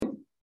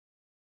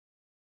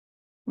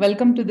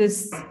Welcome to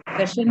this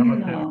session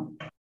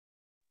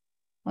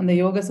on the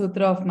Yoga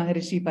Sutra of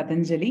Maharishi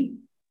Patanjali.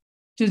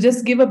 To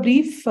just give a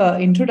brief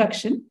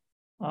introduction,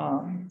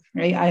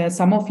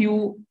 some of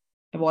you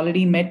have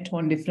already met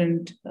on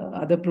different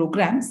other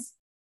programs.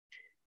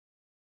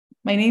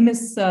 My name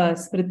is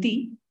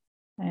Smriti,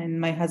 and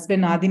my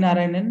husband Adi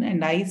Narayanan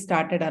and I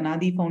started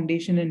Anadi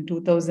Foundation in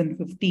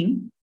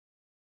 2015.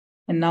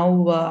 And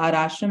now our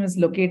ashram is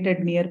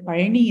located near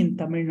Payani in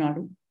Tamil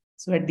Nadu.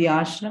 So at the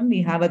ashram,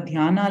 we have a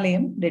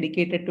Dhyanalayam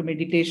dedicated to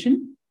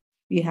meditation.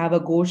 We have a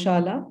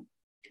Goshala,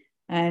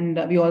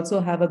 and we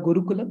also have a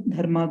Gurukulam,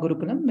 Dharma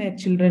Gurukulam, where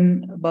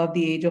children above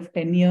the age of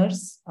 10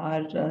 years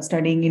are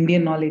studying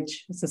Indian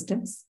knowledge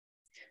systems.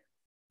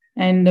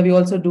 And we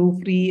also do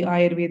free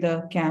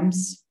Ayurveda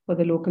camps for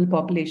the local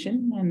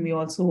population. And we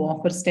also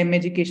offer STEM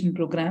education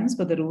programs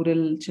for the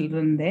rural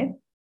children there.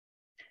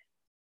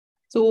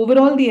 So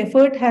overall, the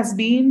effort has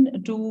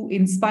been to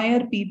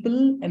inspire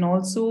people and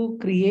also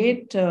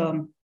create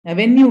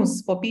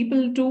avenues for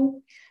people to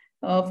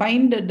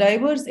find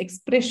diverse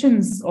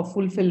expressions of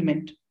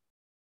fulfillment.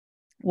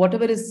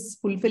 Whatever is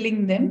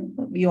fulfilling them,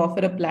 we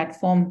offer a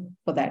platform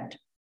for that.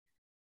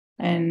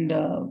 And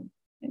a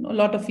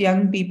lot of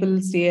young people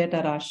stay at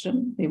our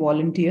ashram, they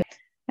volunteer.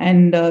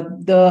 And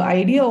the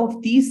idea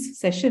of these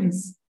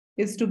sessions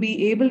is to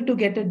be able to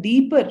get a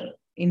deeper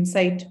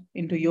insight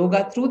into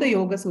yoga through the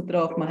Yoga Sutra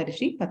of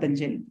Maharishi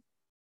Patanjali.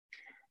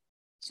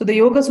 So the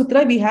Yoga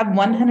Sutra, we have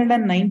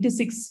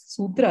 196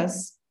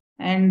 sutras,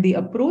 and the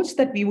approach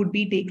that we would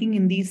be taking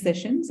in these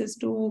sessions is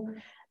to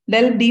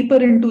delve deeper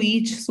into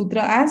each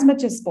sutra as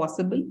much as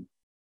possible,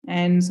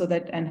 and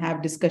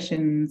have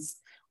discussions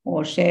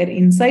or share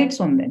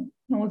insights on them.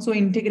 And also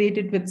integrate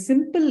it with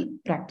simple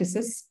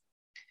practices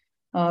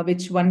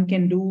which one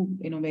can do,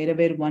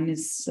 wherever one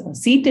is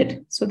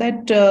seated, so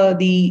that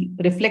the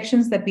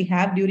reflections that we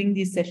have during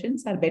these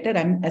sessions are better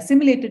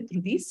assimilated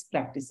through these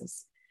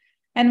practices.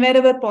 And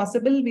wherever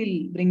possible,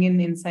 we'll bring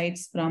in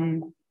insights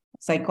from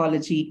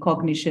psychology,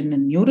 cognition,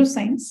 and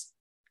neuroscience,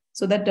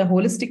 so that a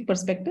holistic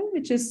perspective,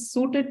 which is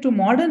suited to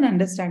modern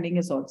understanding,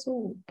 is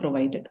also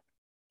provided.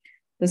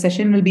 The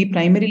session will be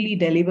primarily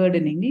delivered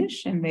in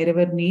English, and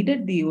wherever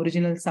needed, the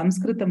original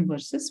Sanskritam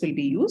verses will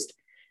be used.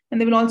 And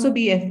there will also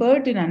be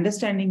effort in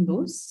understanding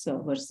those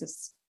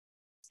verses.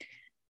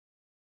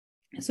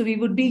 So we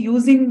would be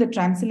using the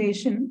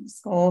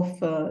translations of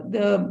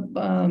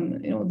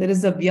there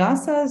is a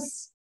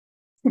Vyasa's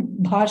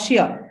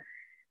Bhashya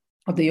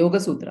of the Yoga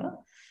Sutra.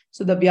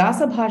 So the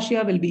Vyasa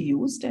Bhashya will be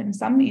used, and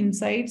some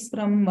insights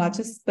from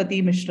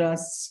Vachaspati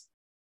Mishra's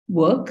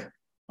work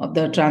of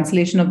the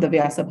translation of the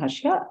Vyasa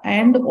Bhashya,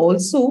 and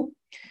also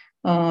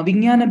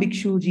Vijnana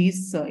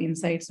Bhikshuji's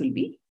insights will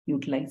be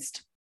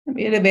utilized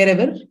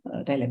wherever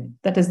relevant.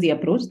 That is the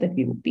approach that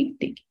we would be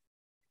taking.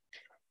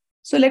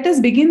 So let us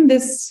begin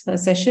this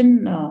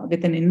session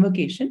with an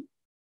invocation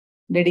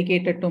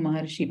dedicated to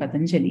Maharishi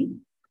Patanjali.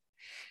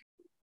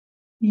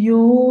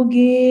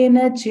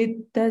 Yogena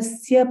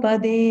chittasya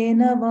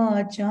padena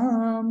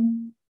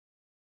vacham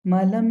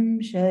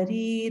malam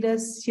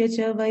sharirasya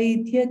cha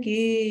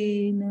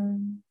vaidyakena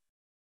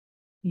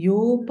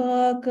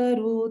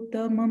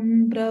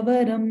yopakarotamam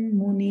pravaram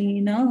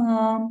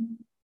muninam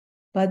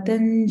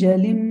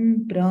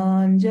Patanjalim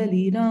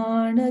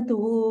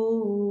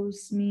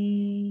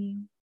pranjaliranatosmi.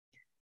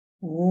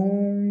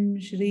 Om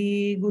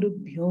Shri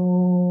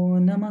Gurubhyo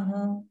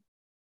Namaha.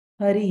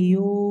 Hari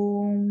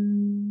Om.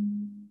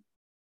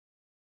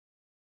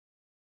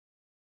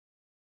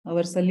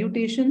 Our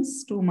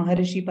salutations to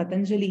Maharishi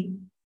Patanjali,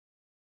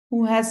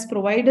 who has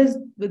provided us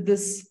with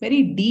this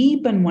very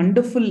deep and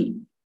wonderful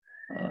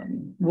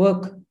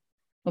work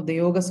of the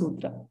Yoga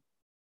Sutra.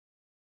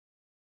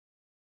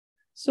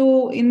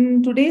 So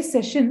in today's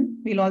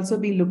session, we'll also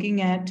be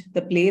looking at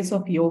the place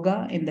of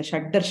yoga in the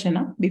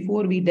Shaddarshana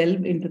before we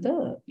delve into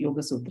the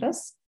Yoga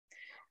Sutras.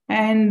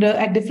 And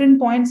at different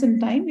points in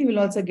time, we will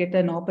also get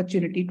an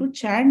opportunity to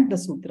chant the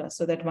sutra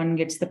so that one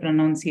gets the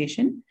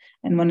pronunciation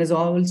and one is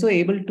also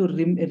able to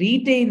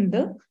retain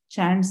the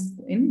chants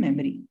in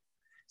memory.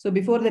 So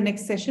before the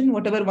next session,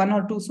 whatever 1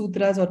 or 2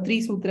 sutras or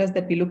 3 sutras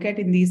that we look at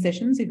in these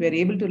sessions, if we are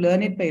able to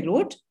learn it by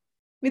rote,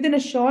 within a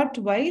short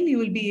while, you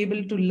will be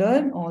able to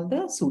learn all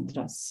the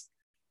sutras,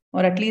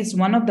 or at least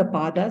one of the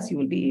padas, you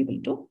will be able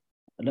to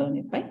learn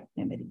it by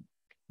memory.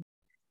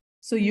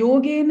 So,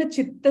 yogena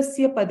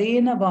chittasya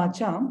padena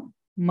vacham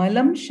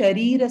malam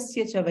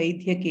sharirasya cha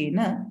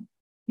vaidyakena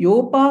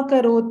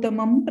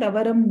yopakarotamam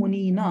pravaram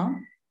munina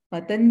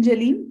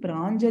patanjalim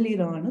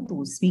pranjalirana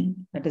tosmi.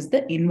 That is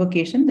the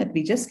invocation that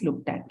we just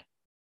looked at.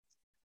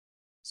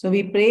 So,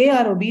 we pray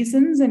our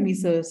obeisance and we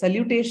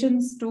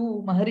salutations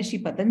to Maharishi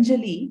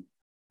Patanjali,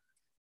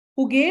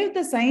 who gave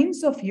the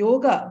science of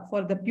yoga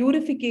for the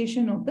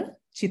purification of the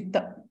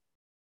chitta,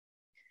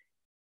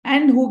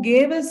 and who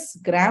gave us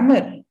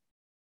grammar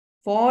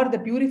for the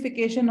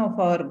purification of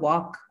our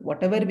vak.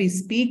 Whatever we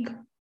speak,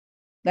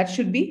 that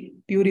should be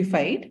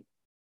purified.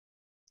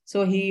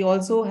 So he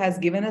also has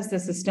given us the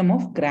system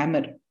of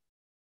grammar.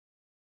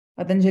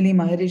 Patanjali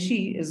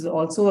Maharishi is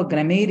also a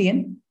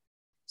grammarian.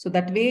 So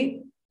that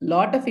way,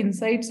 lot of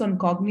insights on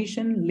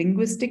cognition,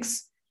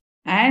 linguistics,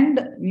 and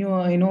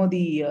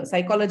the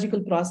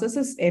psychological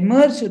processes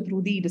emerge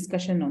through the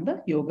discussion on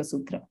the Yoga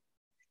Sutra.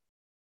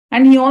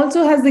 And he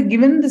also has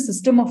given the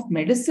system of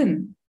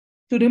medicine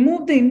to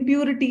remove the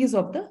impurities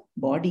of the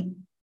body.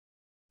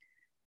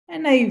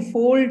 And I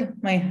fold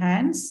my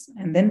hands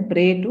and then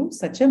pray to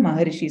such a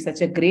Maharishi,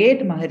 such a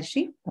great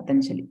Maharishi,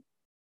 Patanjali.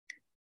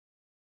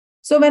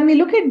 So when we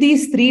look at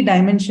these three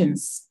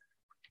dimensions,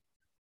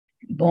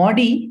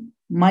 body,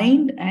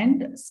 mind,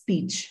 and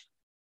speech,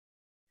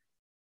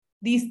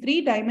 these three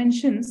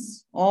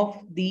dimensions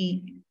of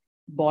the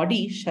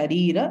body,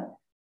 Sharira,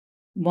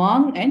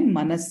 Vang, and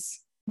Manas,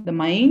 the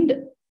mind,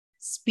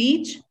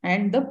 speech,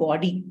 and the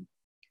body.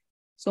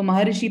 So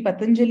Maharishi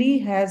Patanjali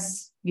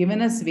has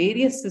given us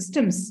various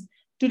systems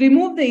to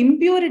remove the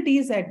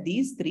impurities at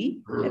these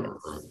three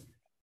levels.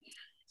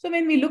 So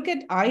when we look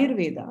at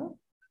Ayurveda,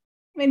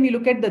 when we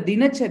look at the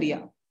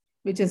Dinacharya,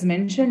 which is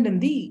mentioned in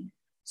the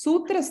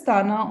Sutra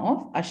Sthana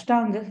of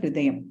Ashtanga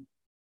Hridayam,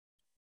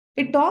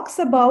 it talks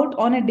about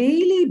on a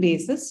daily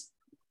basis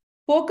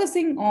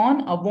focusing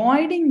on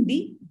avoiding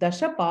the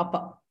Dasha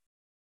Papa.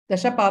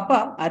 Dasha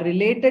Papa are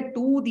related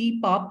to the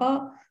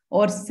Papa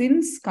or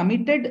sins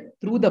committed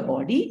through the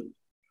body,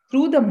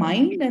 through the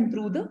mind, and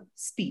through the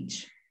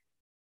speech.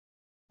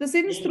 The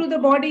sins through the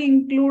body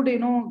include,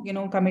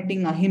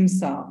 committing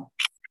ahimsa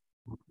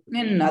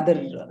and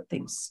other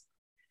things.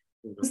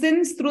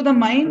 Sins through the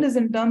mind is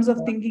in terms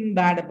of thinking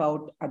bad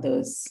about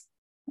others,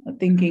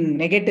 thinking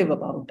negative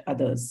about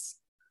others,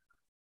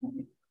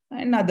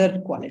 and other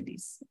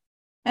qualities.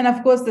 And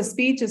of course, the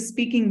speech is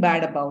speaking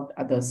bad about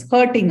others,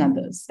 hurting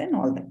others, and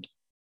all that.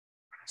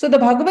 So the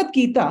Bhagavad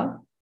Gita,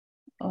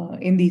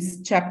 in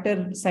this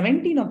chapter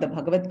 17 of the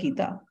Bhagavad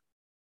Gita,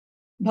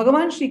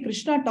 Bhagavan Shri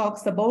Krishna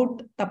talks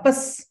about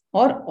tapas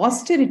or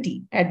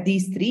austerity at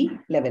these three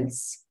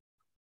levels.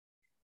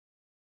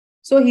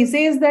 So he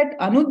says that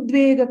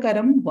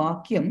anudvegakaram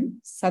vakyam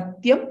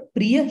satyam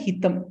priya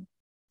hitam.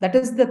 That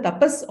is the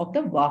tapas of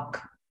the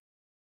vak.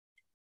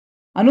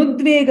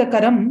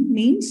 Anudvegakaram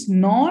means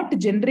not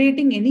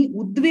generating any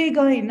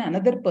udvega in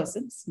another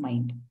person's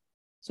mind.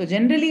 So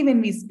generally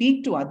when we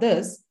speak to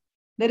others,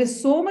 there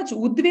is so much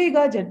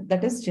udvega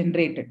that is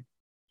generated.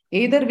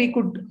 Either we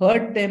could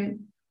hurt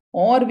them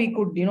or we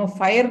could,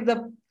 fire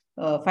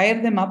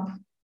them up,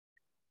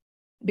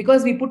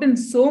 because we put in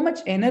so much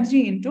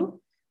energy into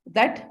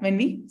that when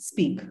we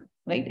speak,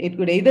 right? It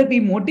could either be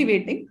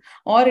motivating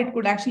or it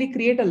could actually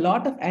create a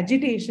lot of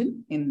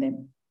agitation in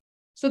them.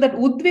 So that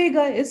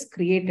udvega is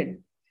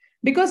created,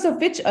 because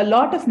of which a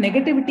lot of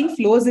negativity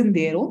flows in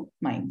their own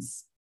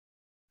minds.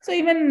 So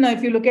even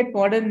if you look at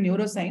modern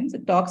neuroscience,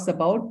 it talks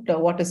about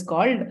what is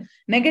called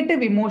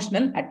negative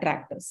emotional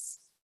attractors.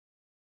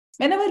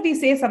 Whenever we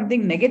say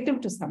something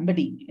negative to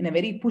somebody in a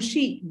very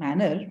pushy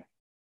manner,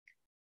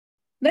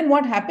 then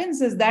what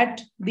happens is that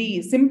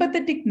the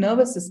sympathetic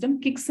nervous system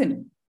kicks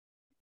in.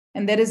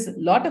 And there is a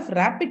lot of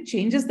rapid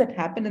changes that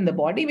happen in the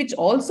body, which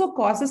also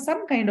causes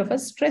some kind of a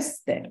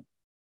stress there.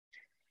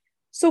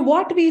 So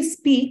what we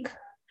speak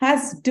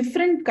has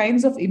different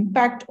kinds of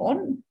impact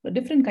on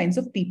different kinds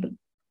of people.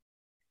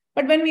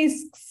 But when we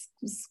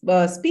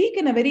speak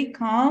in a very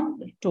calm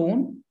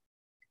tone,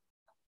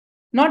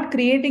 not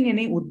creating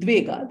any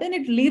udvega, then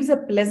it leaves a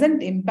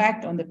pleasant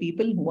impact on the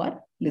people who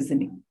are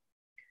listening.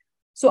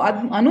 So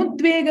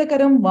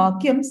anudvegakaram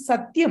vakyam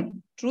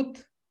satyam,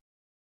 truth,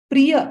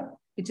 priya,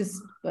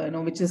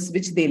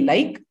 which they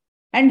like,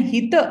 and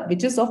hita,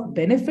 which is of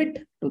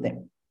benefit to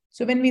them.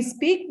 So when we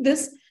speak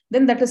this,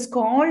 then that is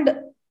called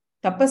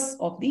tapas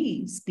of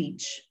the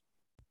speech.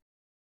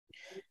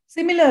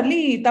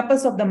 Similarly,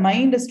 tapas of the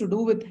mind is to do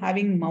with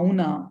having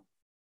mauna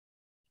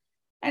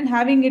and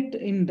having it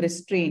in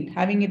restraint,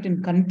 having it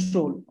in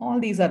control. All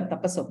these are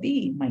tapas of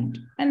the mind.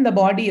 And the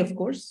body, of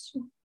course,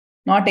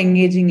 not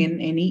engaging in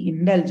any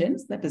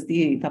indulgence, that is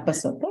the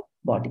tapas of the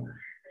body.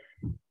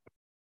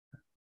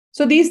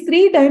 So these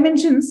three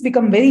dimensions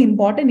become very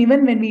important.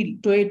 Even when we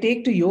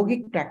take to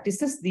yogic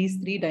practices, these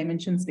three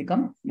dimensions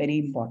become very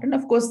important.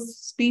 Of course,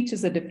 speech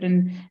is a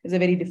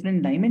very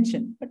different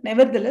dimension. But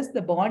nevertheless,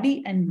 the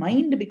body and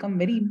mind become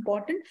very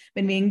important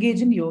when we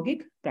engage in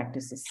yogic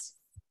practices.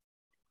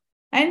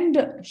 And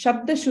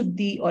Shabda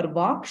Shuddhi or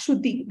Vak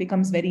Shuddhi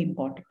becomes very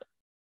important.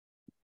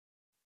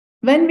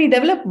 When we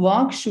develop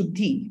Vak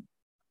Shuddhi,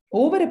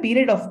 over a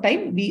period of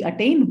time, we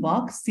attain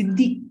Vak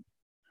Siddhi.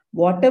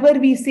 Whatever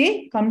we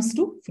say comes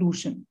to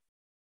fruition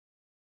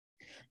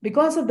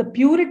because of the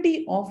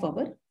purity of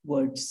our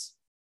words.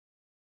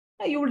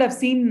 You would have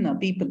seen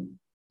people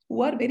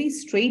who are very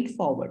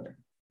straightforward,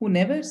 who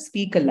never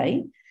speak a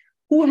lie,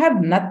 who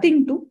have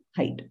nothing to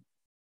hide.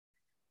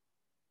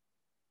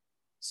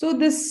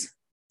 So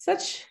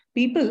such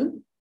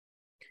people,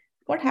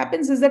 what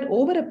happens is that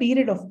over a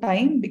period of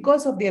time,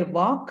 because of their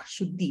Vak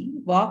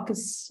Shuddhi, Vak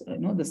is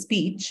the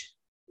speech,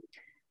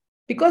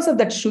 because of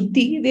that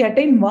Shuddhi, they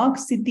attain Vak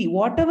Siddhi.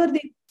 Whatever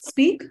they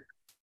speak,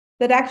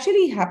 that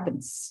actually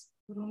happens.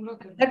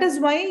 That is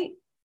why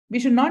we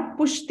should not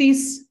push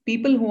these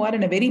people who are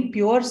in a very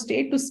pure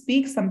state to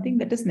speak something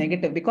that is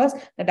negative, because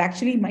that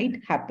actually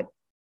might happen.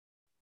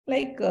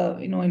 Like,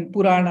 in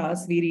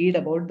Puranas, we read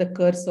about the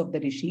curse of the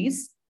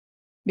rishis.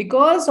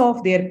 Because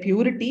of their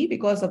purity,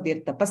 because of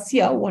their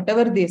tapasya,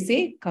 whatever they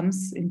say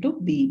comes into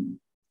being.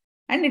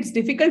 And it's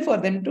difficult for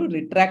them to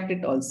retract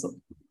it also.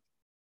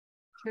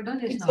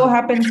 It so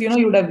happens,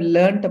 you would have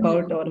learnt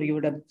about, or you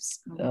would have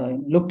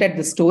looked at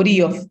the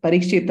story of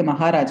Parikshit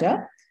Maharaja,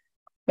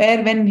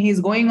 where when he's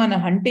going on a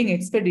hunting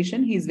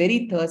expedition, he's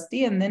very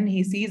thirsty, and then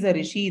he sees a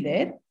rishi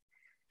there.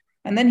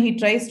 And then he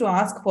tries to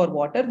ask for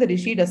water. The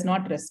rishi does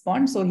not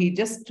respond. So he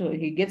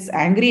gets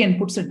angry and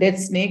puts a dead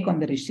snake on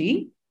the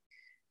rishi.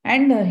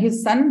 And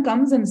his son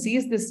comes and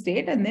sees this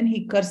state, and then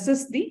he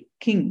curses the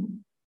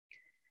king.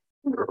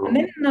 And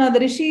then the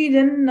rishi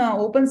then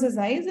opens his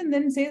eyes and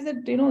then says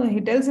that,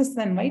 he tells his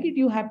son, why did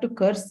you have to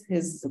curse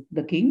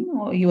the king?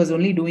 Or he was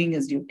only doing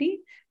his duty.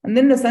 And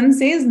then the son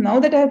says, now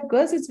that I have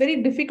cursed, it's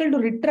very difficult to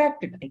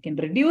retract it. I can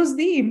reduce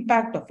the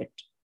impact of it.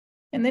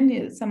 And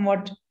then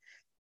somewhat,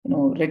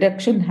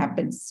 reduction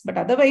happens. But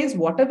otherwise,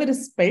 whatever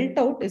is spelt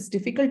out is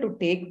difficult to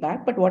take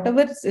back. But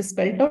whatever is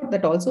spelt out,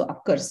 that also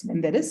occurs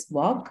when there is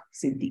Vak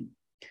Siddhi.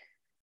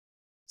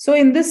 So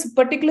in this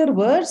particular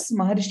verse,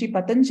 Maharishi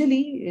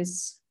Patanjali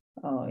is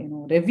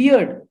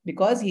revered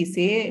because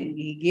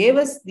he gave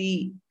us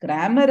the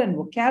grammar and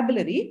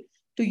vocabulary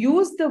to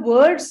use the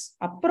words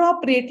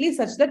appropriately,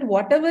 such that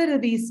whatever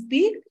we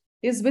speak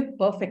is with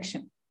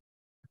perfection.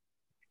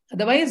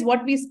 Otherwise,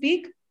 what we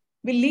speak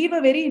will leave a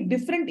very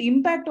different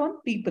impact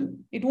on people.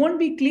 It won't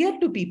be clear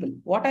to people.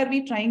 What are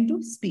we trying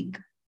to speak?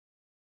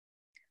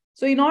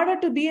 So in order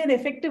to be an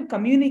effective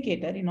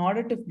communicator, in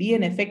order to be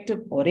an effective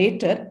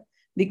orator,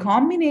 the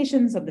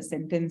combinations of the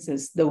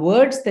sentences, the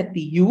words that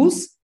we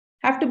use,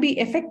 have to be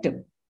effective,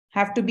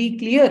 have to be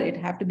clear, it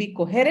have to be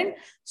coherent,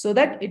 so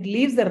that it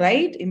leaves the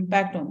right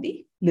impact on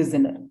the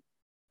listener.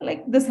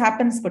 Like this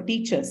happens for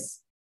teachers.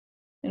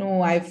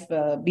 I've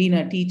been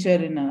a teacher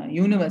in a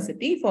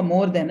university for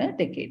more than a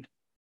decade.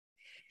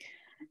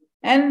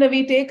 And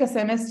we take a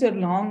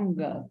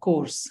semester-long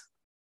course.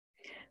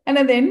 And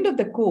at the end of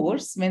the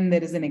course, when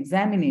there is an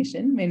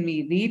examination, when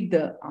we read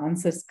the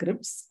answer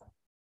scripts,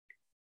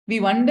 we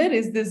wonder,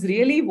 is this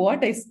really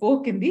what I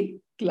spoke in the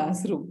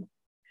classroom?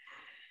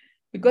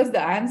 Because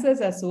the answers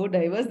are so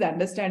diverse, the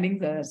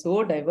understandings are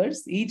so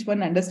diverse, each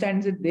one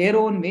understands it their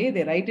own way,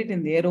 they write it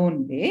in their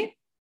own way.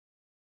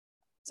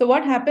 So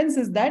what happens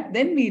is that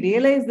then we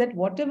realize that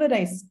whatever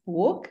I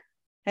spoke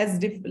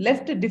has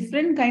left a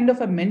different kind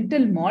of a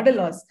mental model,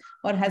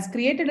 or has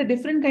created a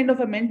different kind of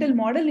a mental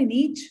model in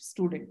each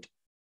student.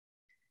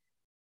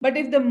 But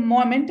if the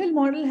mental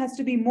model has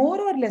to be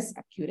more or less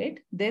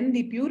accurate, then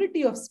the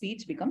purity of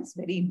speech becomes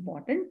very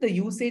important. The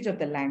usage of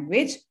the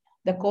language,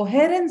 the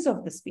coherence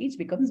of the speech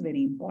becomes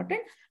very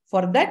important.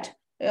 For that,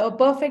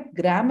 perfect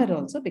grammar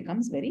also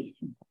becomes very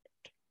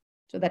important.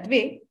 So that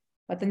way,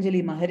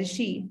 Patanjali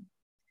Maharishi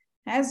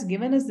has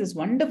given us this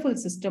wonderful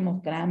system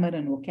of grammar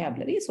and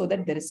vocabulary, so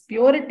that there is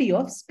purity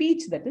of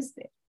speech that is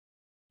there.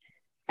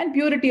 And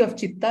purity of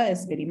chitta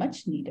is very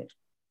much needed.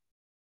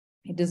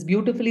 It is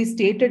beautifully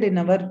stated in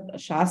our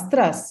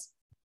Shastras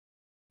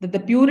that the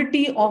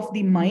purity of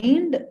the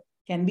mind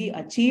can be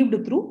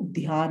achieved through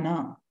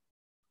dhyana.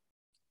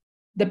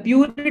 The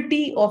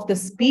purity of the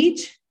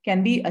speech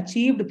can be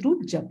achieved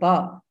through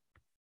japa.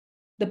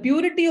 The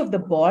purity of the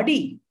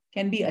body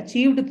can be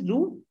achieved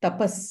through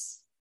tapas,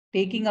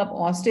 taking up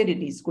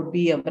austerities. Could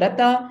be a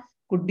vrata,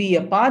 could be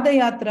a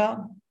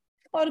padayatra,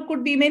 or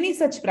could be many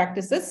such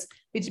practices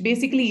which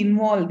basically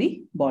involve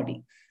the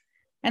body.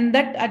 And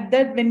that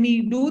when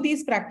we do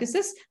these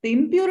practices, the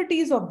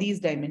impurities of these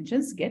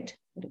dimensions get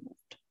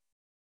removed.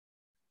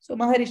 So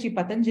Maharishi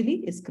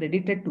Patanjali is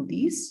credited to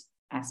these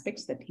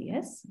aspects that he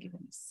has given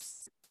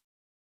us.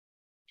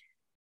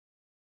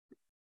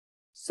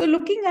 So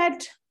looking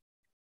at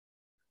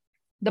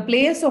the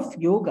place of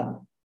yoga,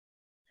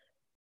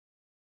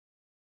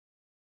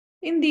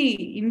 in the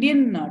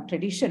Indian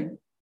tradition,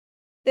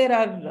 there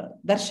are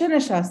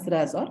darshana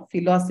shastras, or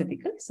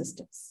philosophical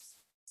systems.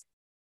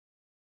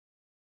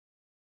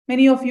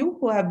 Many of you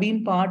who have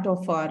been part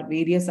of our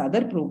various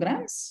other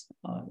programs,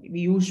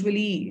 we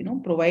usually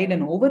provide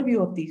an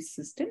overview of these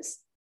systems.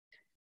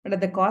 But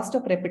at the cost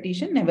of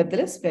repetition,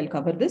 nevertheless, we'll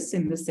cover this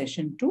in this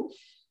session too.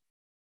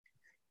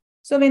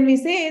 So when we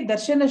say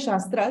darshana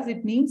shastras,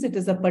 it means it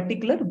is a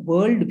particular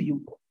world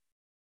view,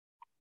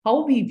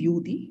 how we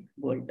view the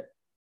world.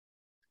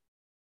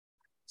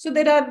 So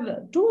there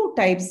are two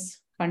types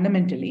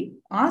fundamentally,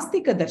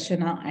 Astika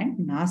Darshana and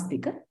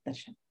Nastika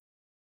Darshana.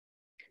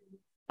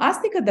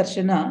 Astika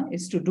Darshana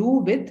is to do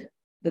with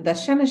the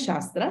Darshana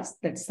Shastras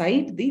that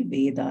cite the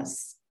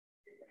Vedas,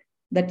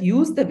 that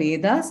use the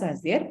Vedas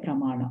as their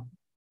pramana,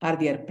 are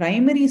their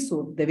primary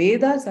source. The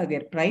Vedas are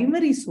their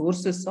primary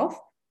sources of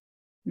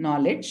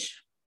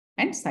knowledge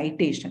and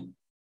citation.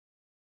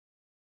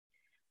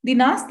 The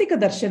Nastika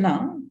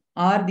Darshana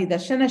are the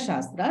Darshana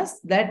Shastras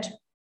that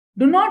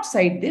do not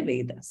cite the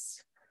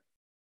Vedas.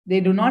 They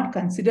do not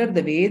consider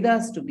the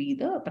Vedas to be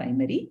the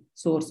primary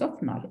source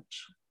of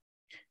knowledge.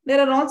 There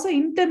are also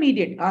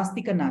intermediate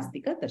Astika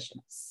Nastika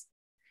darshanas.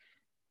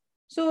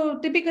 So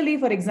typically,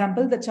 for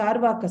example, the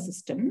Charvaka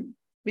system,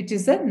 which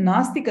is a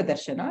Nastika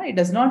darshana, it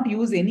does not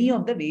use any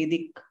of the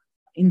Vedic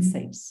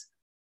insights.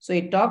 So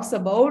it talks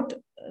about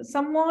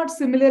somewhat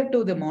similar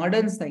to the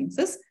modern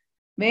sciences,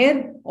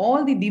 where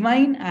all the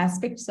divine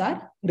aspects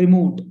are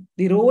removed.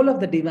 The role of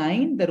the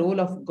divine, the role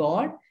of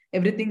God,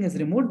 everything is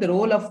removed. The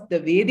role of the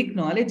Vedic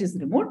knowledge is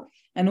removed,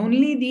 and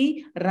only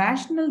the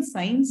rational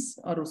science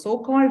or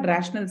so-called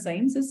rational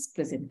science is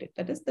presented.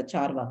 That is the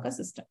Charvaka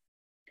system.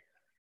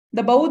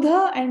 The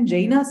Bauddha and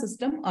Jaina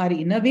system are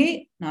in a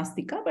way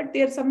Nastika, but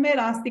they are somewhere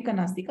Astika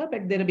Nastika,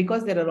 but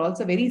because there are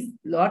also very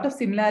lot of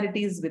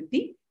similarities with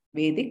the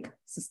Vedic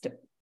system.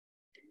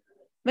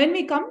 When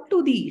we come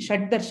to the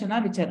Shad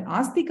Darshana, which are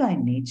Astika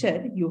in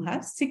nature, you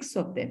have 6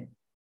 of them.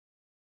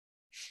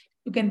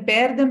 You can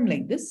pair them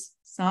like this: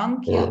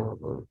 Sankhya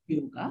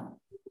Yoga,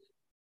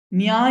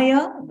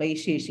 Nyaya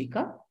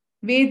Vaisheshika,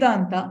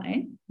 Vedanta,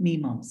 and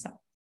Mimamsa.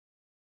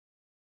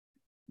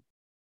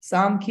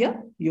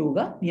 Sankhya,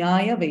 Yoga,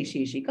 Nyaya,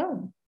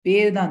 Vaisheshika,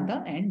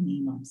 Vedanta, and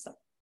Mimamsa.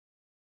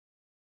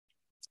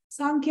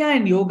 Sankhya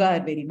and Yoga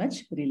are very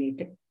much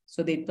related.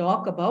 So they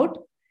talk about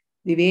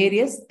the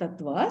various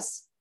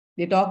tattvas.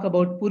 They talk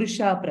about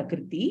Purusha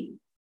Prakriti,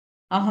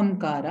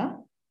 Ahamkara,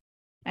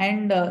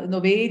 and the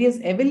various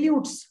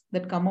evolutes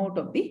that come out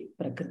of the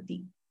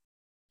Prakriti.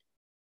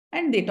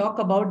 And they talk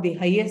about the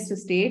highest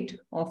state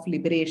of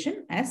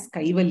liberation as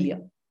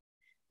Kaivalya,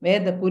 where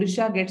the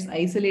Purusha gets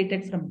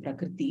isolated from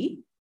Prakriti,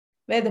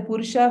 where the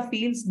Purusha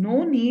feels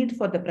no need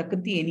for the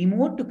Prakriti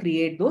anymore to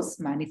create those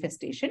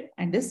manifestations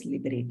and is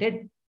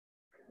liberated.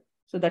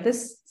 So that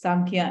is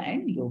Sankhya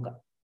and Yoga.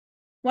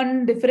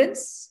 One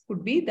difference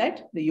could be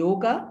that the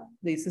yoga,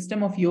 the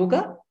system of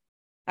yoga,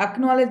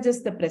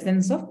 acknowledges the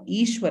presence of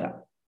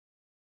Ishvara,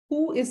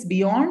 who is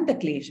beyond the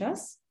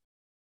kleshas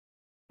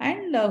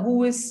and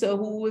who is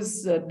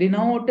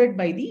denoted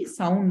by the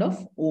sound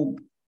of Om,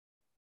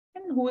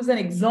 and who is an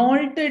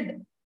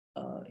exalted,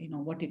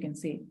 what you can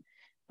say,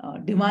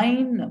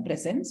 divine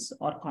presence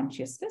or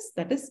consciousness,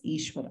 that is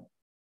Ishvara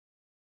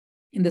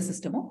in the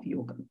system of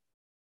yoga.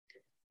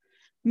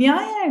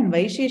 Nyaya and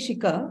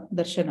Vaisheshika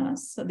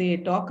darshanas, they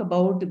talk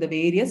about the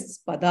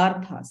various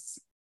padarthas,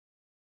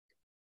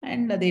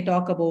 and they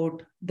talk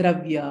about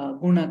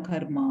dravya, guna,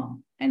 karma,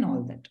 and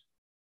all that.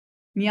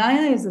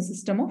 Nyaya is a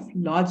system of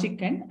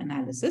logic and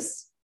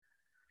analysis.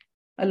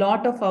 A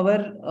lot of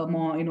our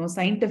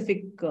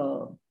scientific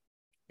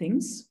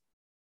things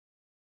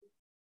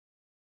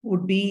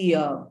would be,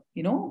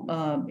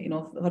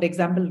 for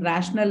example,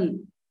 rational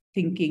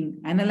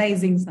thinking,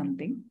 analyzing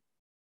something.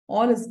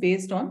 All is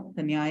based on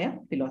the Nyaya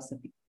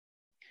philosophy.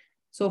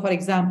 So, for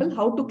example,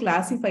 how to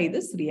classify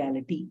this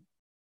reality?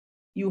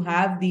 You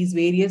have these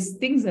various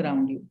things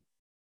around you.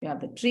 You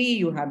have the tree,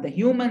 you have the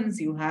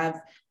humans, you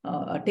have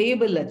a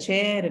table, a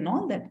chair, and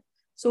all that.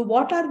 So,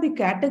 what are the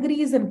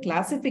categories and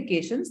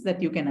classifications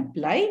that you can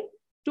apply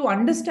to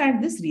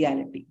understand this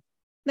reality?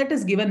 That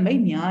is given by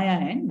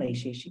Nyaya and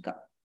Vaisheshika.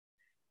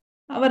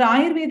 Our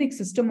Ayurvedic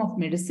system of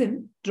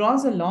medicine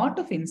draws a lot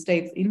of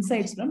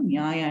insights from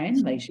Nyaya and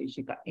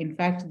Vaisheshika. In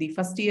fact, the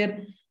first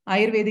year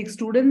Ayurvedic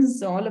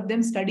students, all of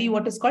them study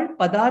what is called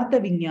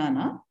Padartha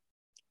Vijnana,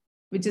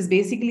 which is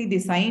basically the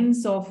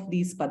science of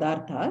these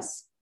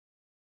Padarthas,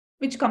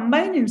 which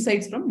combine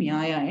insights from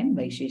Nyaya and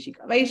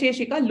Vaisheshika.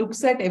 Vaisheshika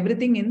looks at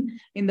everything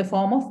in the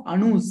form of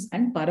Anus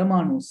and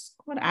Paramanus,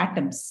 or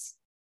atoms,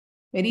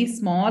 very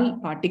small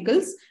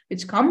particles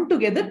which come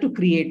together to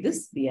create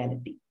this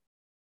reality.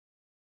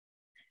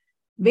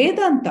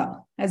 Vedanta,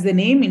 as the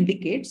name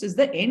indicates, is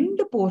the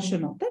end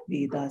portion of the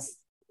Vedas,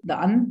 the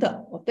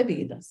Anta of the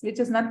Vedas, which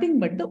is nothing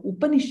but the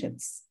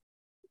Upanishads,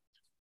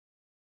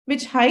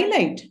 which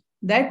highlight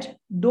that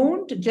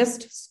don't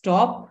just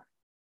stop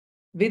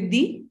with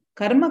the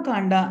Karma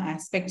Kanda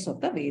aspects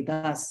of the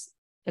Vedas.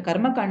 The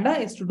Karma Kanda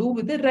is to do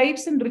with the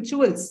rites and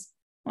rituals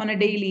on a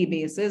daily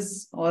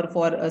basis or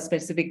for a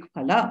specific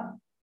phala.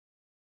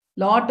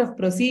 Lot of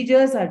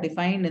procedures are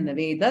defined in the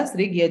Vedas,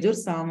 Rig, Yajur,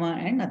 Sama,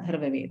 and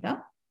Atharva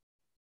Veda.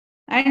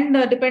 And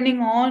depending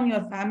on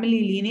your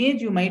family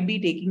lineage, you might be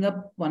taking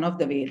up one of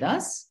the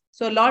Vedas.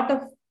 So a lot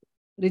of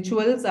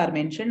rituals are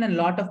mentioned and a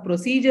lot of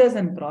procedures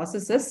and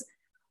processes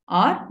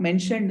are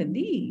mentioned in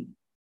the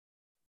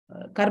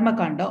Karma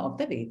Kanda of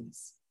the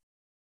Vedas.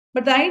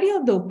 But the idea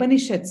of the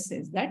Upanishads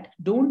is that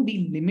don't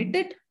be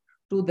limited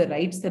to the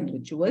rites and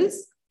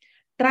rituals,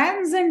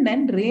 transcend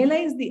and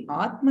realize the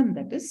Atman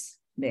that is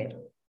there,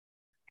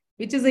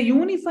 which is a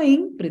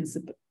unifying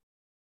principle.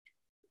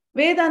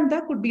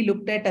 Vedanta could be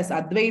looked at as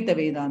Advaita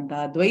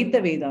Vedanta,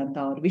 Dvaita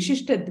Vedanta, or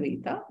Vishishta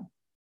Dvaita,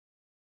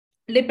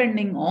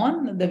 depending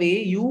on the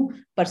way you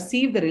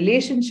perceive the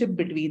relationship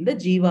between the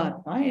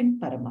Jivatma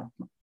and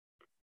Paramatma.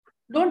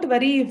 Don't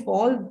worry if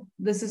all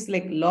this is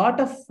like a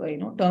lot of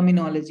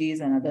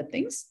terminologies and other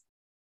things.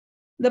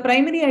 The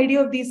primary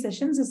idea of these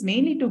sessions is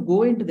mainly to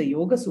go into the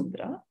Yoga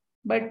Sutra,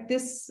 but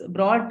this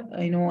broad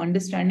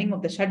understanding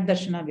of the Shad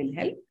Darshana will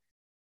help.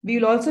 We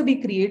will also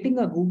be creating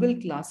a Google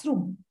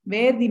Classroom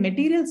where the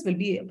materials will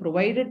be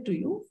provided to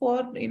you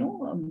for,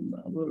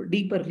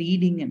 deeper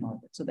reading and all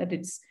that, so that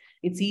it's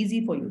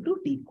easy for you to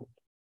decode.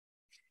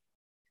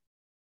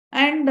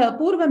 And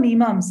Purva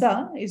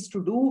Mimamsa is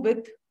to do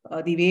with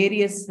the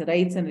various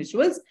rites and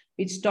rituals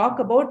which talk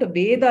about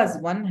Vedas.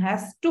 One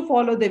has to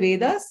follow the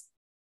Vedas,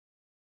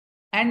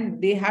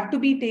 and they have to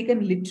be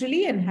taken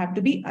literally and have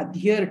to be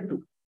adhered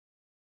to.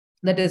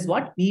 That is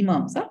what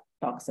Mimamsa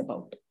talks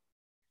about.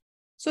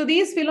 So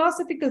these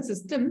philosophical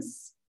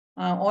systems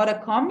or a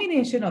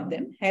combination of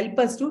them help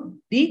us to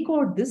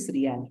decode this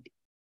reality.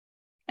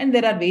 And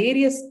there are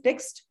various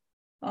texts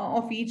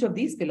of each of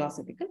these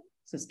philosophical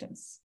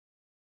systems.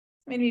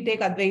 When we take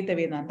Advaita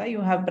Vedanta,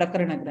 you have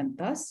Prakarana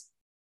Granthas.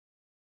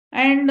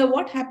 And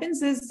what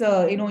happens is,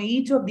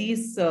 each of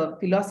these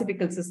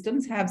philosophical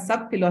systems have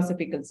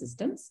sub-philosophical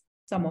systems,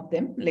 some of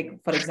them, like,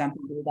 for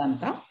example,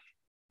 Vedanta.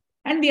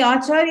 And the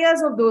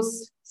acharyas of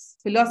those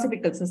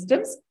philosophical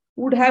systems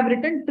would have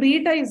written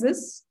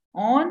treatises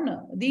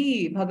on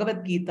the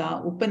Bhagavad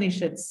Gita,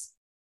 Upanishads,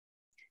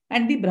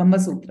 and the Brahma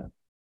Sutra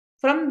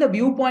from the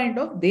viewpoint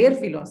of their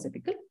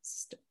philosophical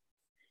system.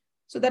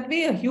 So that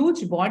way, a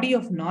huge body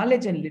of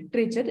knowledge and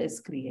literature is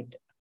created.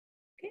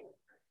 Okay.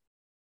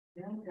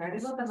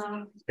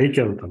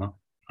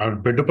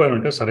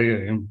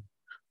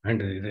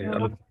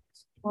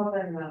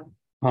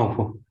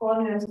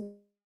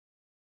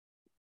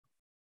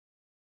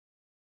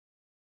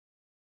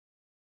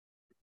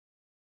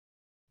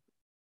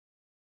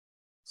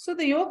 So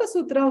the Yoga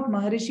Sutra of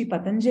Maharishi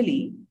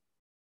Patanjali,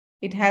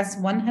 it has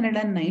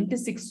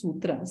 196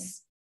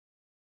 sutras,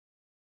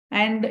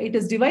 and it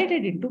is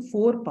divided into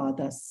 4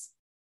 padas: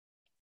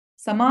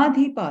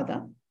 Samadhi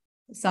Pada,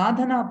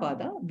 Sadhana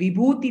Pada,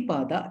 Vibhuti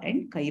Pada,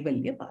 and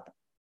Kaivalya Pada.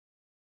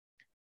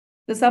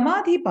 The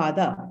Samadhi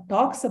Pada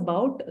talks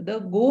about the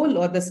goal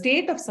or the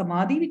state of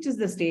Samadhi, which is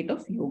the state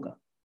of yoga.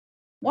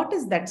 What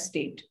is that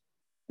state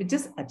which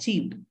is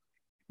achieved?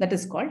 That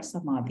is called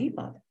Samadhi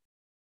Pada.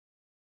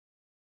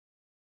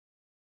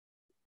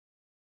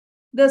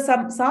 The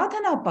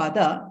Sadhana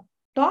Pada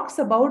talks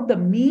about the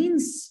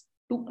means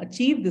to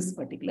achieve this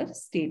particular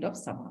state of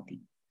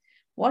Samadhi.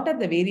 What are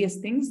the various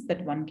things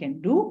that one can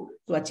do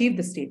to achieve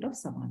the state of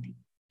Samadhi?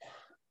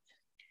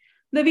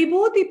 The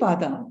Vibhuti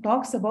Pada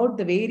talks about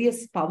the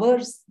various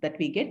powers that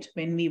we get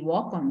when we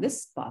walk on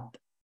this path,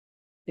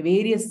 the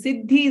various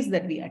siddhis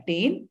that we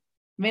attain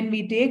when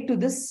we take to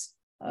this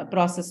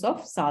process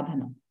of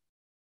sadhana.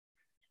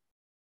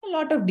 A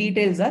lot of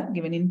details are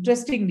given,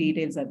 interesting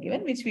details are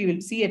given, which we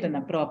will see at an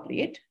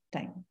appropriate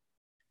time.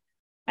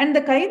 And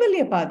the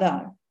Kaivalya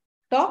Pada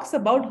talks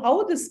about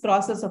how this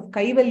process of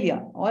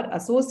Kaivalya or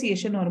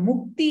association or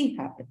mukti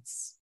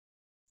happens.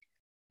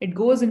 It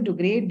goes into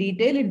great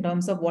detail in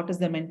terms of what is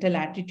the mental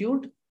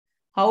attitude,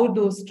 how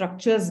those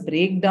structures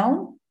break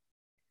down,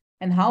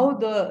 and how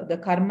the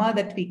karma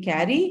that we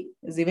carry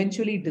is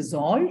eventually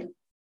dissolved,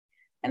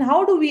 and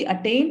how do we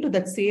attain to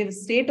that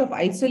state of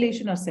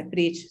isolation or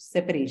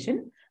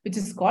separation, which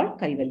is called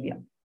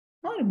Kaivalya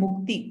or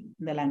Mukti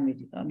in the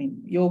language.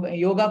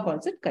 Yoga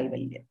calls it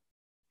Kaivalya.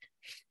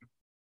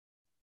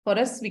 For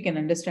us, we can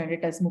understand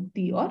it as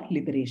Mukti or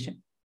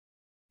liberation.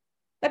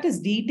 That is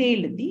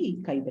detailed in the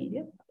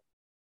Kaivalya.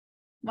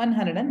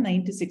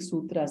 196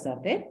 sutras are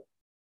there.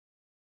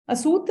 A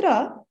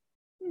sutra,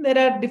 there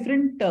are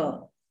different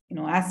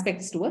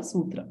aspects to a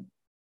sutra.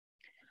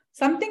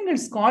 Something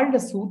is called a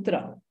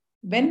sutra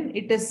when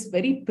it is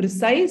very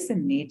precise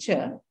in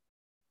nature.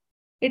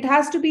 It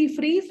has to be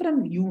free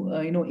from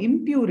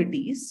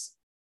impurities.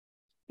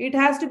 It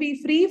has to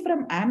be free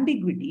from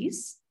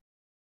ambiguities.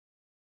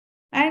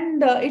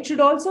 And it should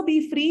also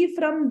be free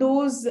from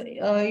those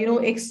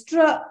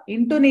extra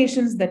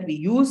intonations that we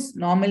use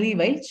normally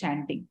while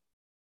chanting.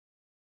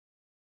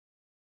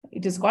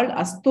 It is called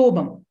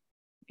astobam.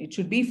 It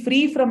should be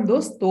free from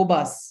those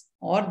tobas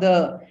or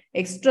the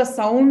extra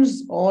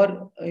sounds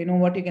or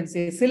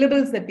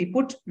syllables that we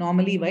put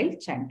normally while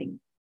chanting,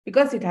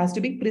 because it has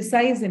to be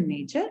precise in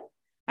nature.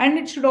 And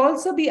it should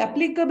also be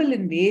applicable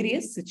in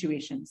various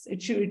situations.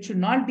 It should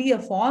not be a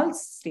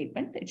false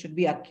statement. It should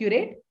be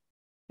accurate.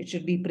 It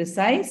should be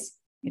precise.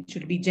 It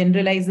should be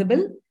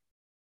generalizable.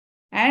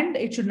 And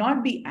it should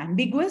not be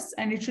ambiguous.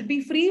 And it should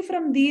be free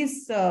from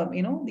these,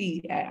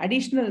 the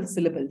additional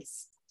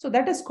syllables. So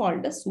that is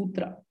called a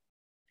sutra.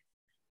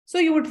 So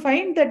you would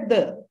find that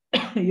the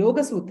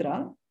Yoga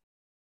Sutra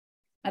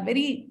are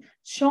very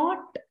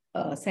short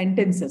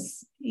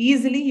sentences.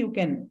 Easily you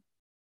can,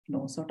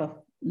 sort of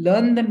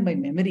learn them by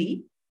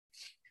memory.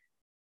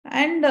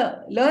 And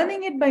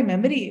learning it by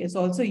memory is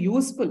also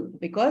useful,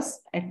 because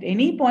at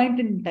any point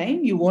in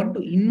time, you want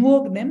to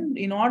invoke them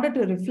in order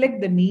to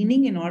reflect the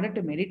meaning, in order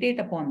to meditate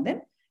upon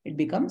them. It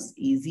becomes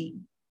easy.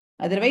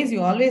 Otherwise,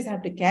 you always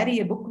have to carry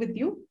a book with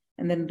you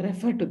and then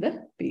refer to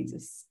the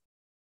pages.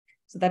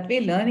 So that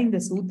way, learning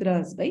the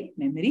sutras by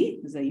memory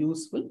is a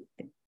useful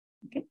thing.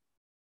 Okay.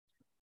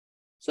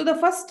 So the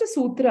first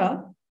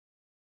sutra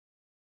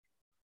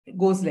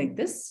goes like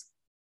this.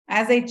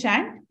 As I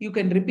chant, you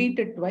can repeat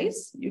it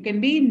twice. You can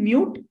be in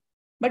mute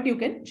but you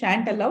can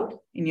chant aloud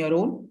in your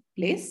own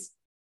place.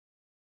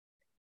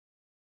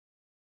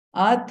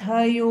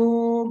 Atha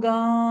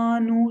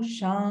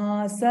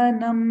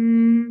yoganushasanam.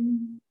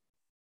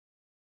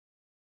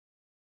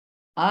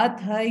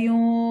 Atha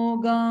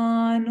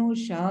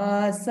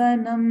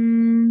yoganushasanam.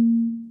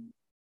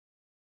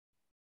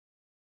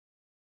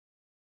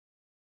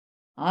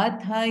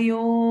 Atha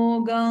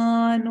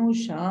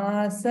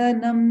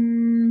yoganushasanam.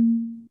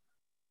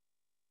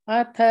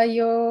 Atha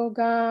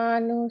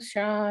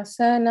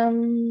yoganushasanam.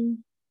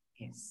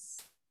 Yes.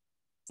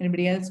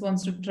 Anybody else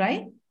wants to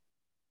try?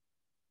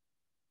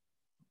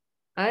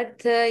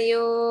 Atha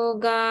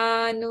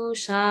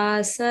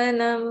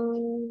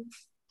yoganushasanam.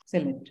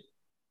 Excellent.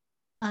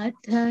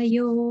 Atha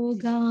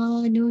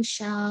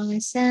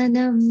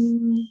yoganushasanam.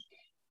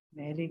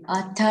 Very good.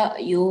 Atha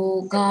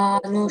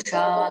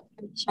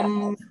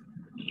yoganushasanam.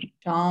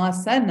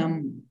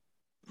 Shasanam.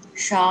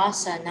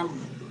 Shasanam.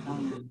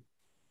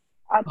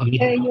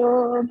 Atha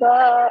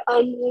yoga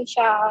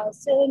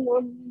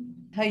anushasanam.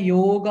 Atha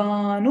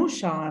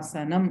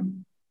yoganushasanam.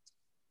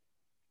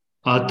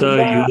 Atha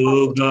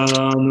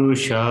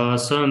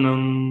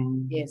yoganushasanam.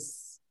 Yes,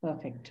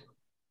 perfect.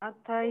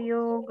 Atha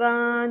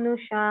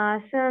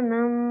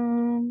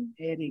yoganushasanam.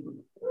 Very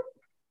good.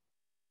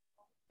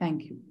 Thank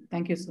you.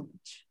 Thank you so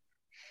much.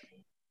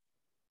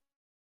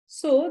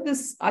 So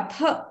this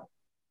atha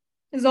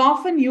is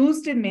often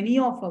used in many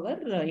of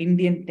our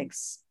Indian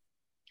texts.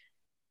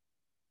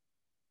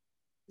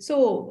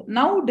 So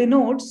now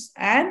denotes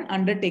an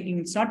undertaking.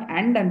 It's not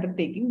and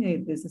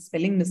undertaking. There's a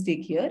spelling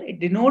mistake here. It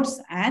denotes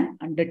an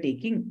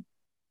undertaking.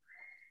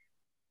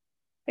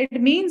 It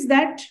means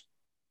that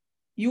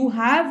you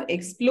have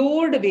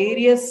explored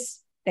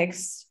various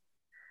texts.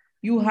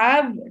 You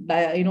have,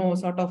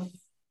 sort of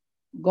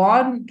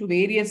gone to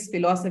various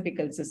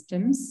philosophical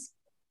systems,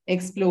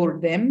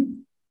 explored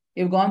them.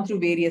 You've gone through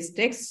various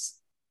texts.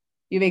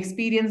 You've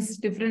experienced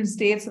different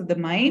states of the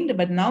mind,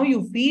 but now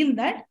you feel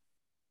that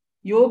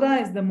yoga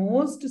is the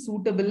most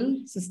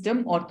suitable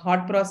system or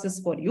thought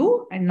process for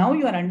you. And now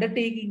you are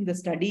undertaking the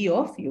study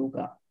of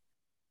yoga,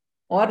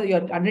 or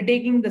you're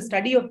undertaking the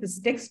study of this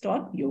text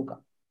on yoga.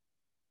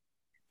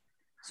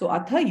 So,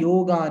 atha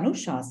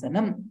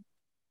yoganushasanam.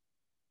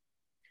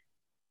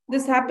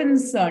 This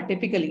happens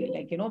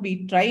typically,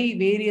 we try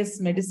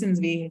various medicines.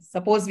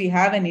 Suppose we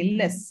have an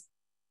illness.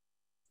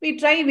 We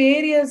try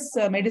various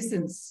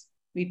medicines.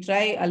 We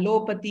try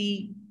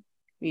allopathy.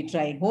 We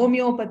try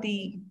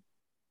homeopathy.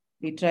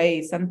 We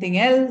try something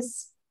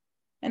else.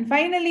 And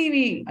finally,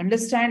 we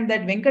understand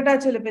that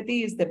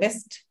Venkatachalapati is the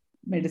best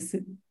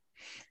medicine.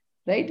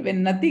 Right?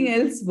 When nothing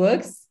else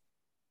works,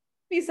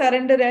 we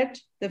surrender at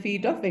the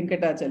feet of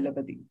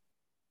Venkatachalapati.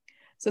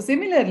 So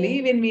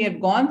similarly, when we have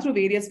gone through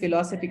various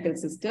philosophical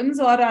systems,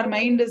 or our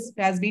mind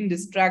has been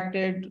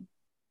distracted,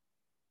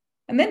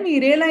 and then we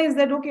realize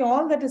that, okay,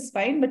 all that is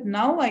fine, but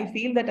now I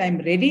feel that I'm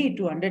ready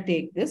to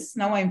undertake this.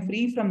 Now I'm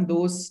free from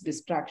those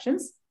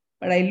distractions.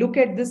 But I look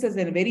at this as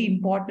a very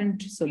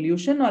important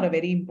solution or a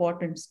very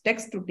important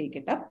text to take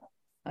it up,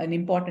 an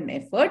important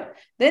effort.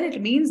 Then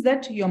it means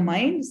that your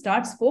mind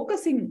starts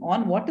focusing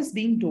on what is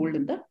being told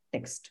in the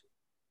text.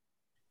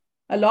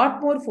 A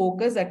lot more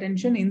focus,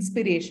 attention,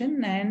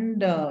 inspiration,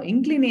 and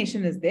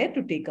inclination is there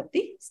to take up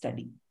the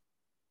study.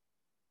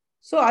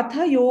 So,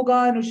 Atha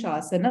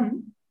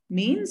yoganushasanam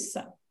means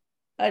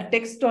a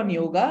text on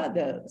yoga,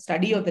 the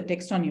study of the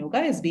text on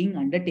yoga is being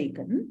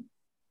undertaken.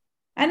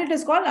 And it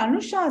is called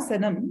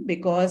Anushasanam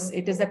because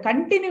it is a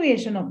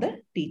continuation of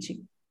the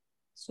teaching.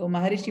 So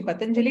Maharishi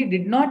Patanjali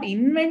did not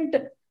invent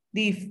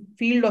the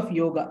field of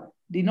yoga,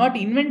 did not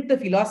invent the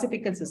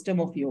philosophical system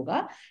of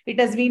yoga. It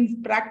has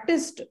been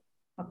practiced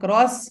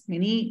across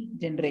many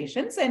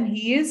generations, and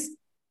he is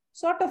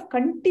sort of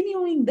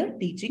continuing the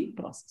teaching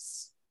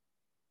process.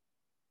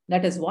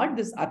 That is what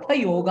this Atha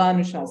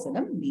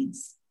yoganushasanam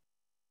means.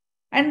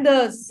 And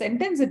the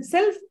sentence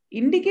itself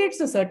indicates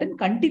a certain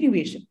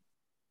continuation,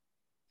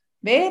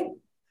 where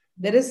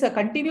there is a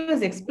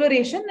continuous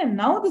exploration, and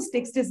now this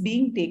text is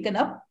being taken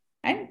up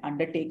and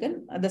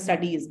undertaken, the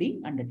study is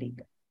being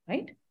undertaken,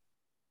 right?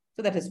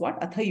 So that is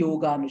what Atha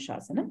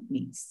yoganushasanam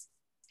means.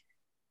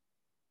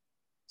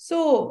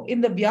 So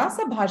in the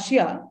Vyasa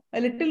Bhashya, a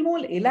little more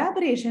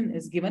elaboration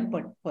is given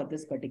for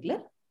this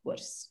particular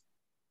verse.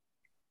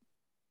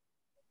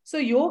 So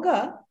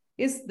yoga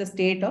is the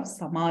state of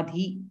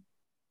samadhi.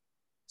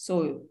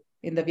 So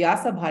in the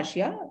Vyasa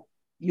Bhashya,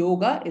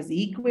 yoga is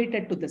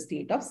equated to the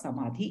state of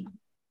samadhi.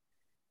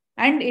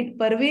 And it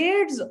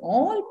pervades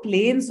all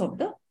planes of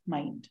the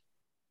mind.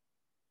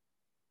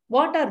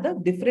 What are the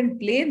different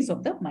planes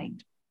of the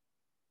mind?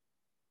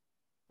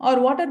 Or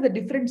what are the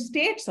different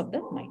states of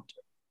the mind?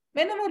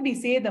 Whenever we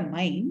say the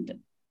mind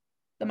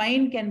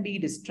can be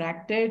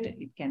distracted,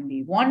 it can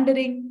be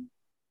wandering,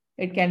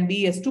 it can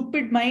be a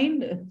stupid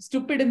mind,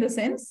 stupid in the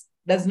sense,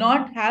 does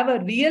not have a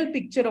real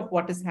picture of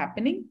what is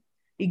happening,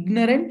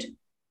 ignorant,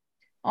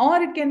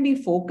 or it can be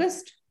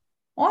focused,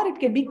 or it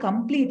can be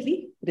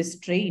completely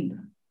restrained.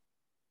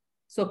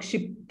 So,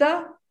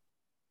 kshipta,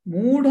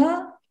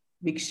 moodha,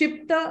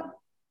 vikshipta,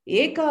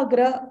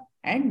 ekagra,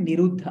 and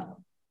niruddha.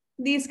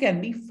 These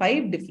can be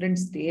 5 different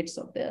states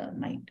of the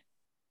mind.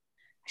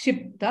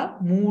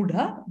 Kshipta,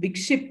 Moodha,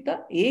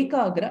 Vikshipta,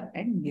 Ekagra,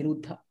 and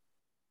Niruddha.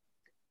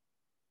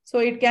 So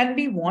it can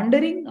be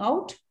wandering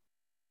out,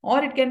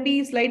 or it can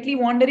be slightly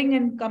wandering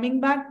and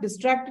coming back,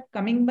 distracted,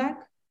 coming back,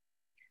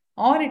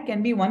 or it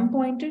can be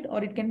one-pointed,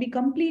 or it can be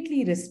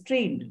completely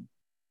restrained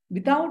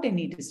without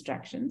any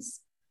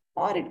distractions,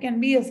 or it can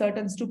be a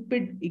certain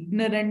stupid,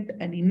 ignorant,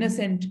 and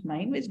innocent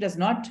mind which does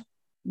not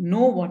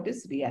know what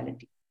is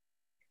reality.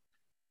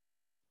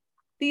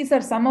 These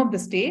are some of the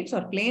states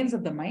or planes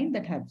of the mind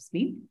that have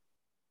been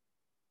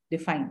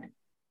defined.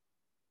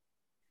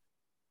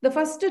 The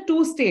first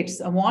 2 states,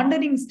 a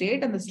wandering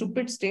state and the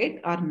stupid state,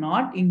 are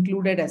not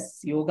included as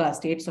yoga,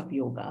 states of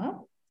yoga.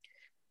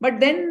 But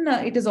then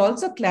it is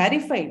also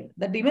clarified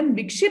that even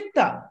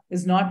Vikshipta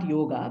is not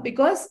yoga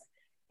because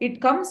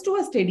it comes to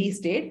a steady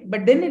state,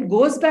 but then it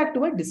goes back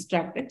to a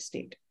distracted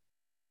state.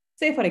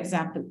 Say, for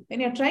example, when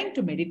you're trying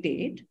to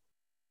meditate,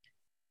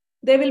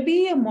 there will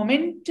be a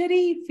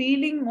momentary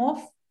feeling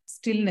of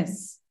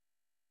stillness.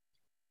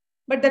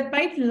 But that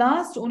might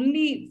last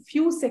only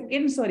few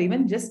seconds or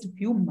even just a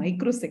few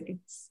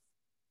microseconds.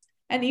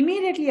 And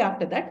immediately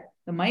after that,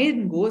 the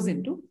mind goes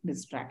into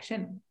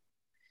distraction.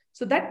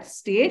 So that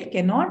state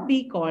cannot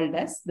be called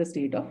as the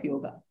state of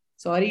yoga.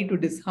 Sorry to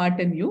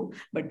dishearten you,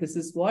 but this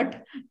is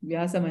what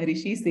Vyasa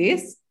Maharishi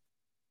says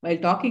while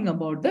talking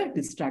about the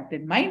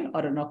distracted mind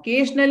or an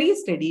occasionally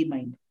steady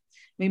mind.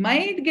 We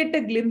might get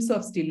a glimpse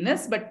of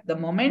stillness, but the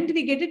moment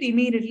we get it,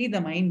 immediately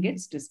the mind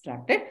gets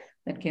distracted.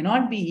 That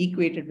cannot be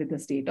equated with the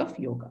state of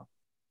yoga.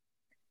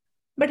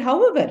 But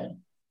however,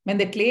 when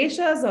the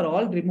kleshas are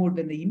all removed,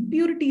 when the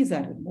impurities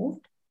are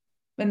removed,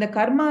 when the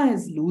karma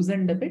is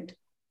loosened a bit,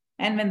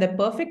 and when the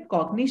perfect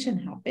cognition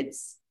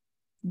happens,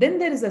 then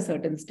there is a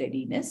certain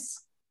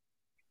steadiness,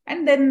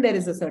 and then there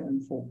is a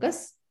certain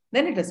focus.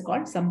 Then it is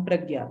called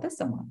Sampragyata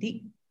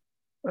Samadhi.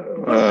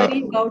 Don't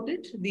worry about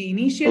it. The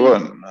initial...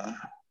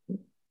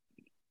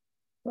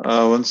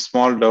 One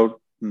small doubt,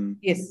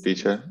 yes,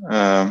 teacher.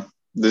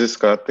 This is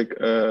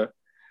Karthik.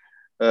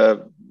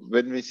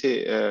 When we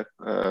say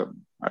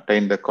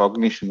attain the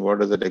cognition, what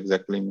does it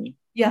exactly mean?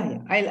 Yeah.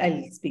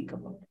 I'll speak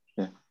about it.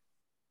 Yeah.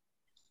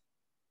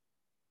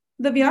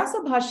 The Vyasa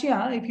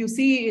Bhashya, if you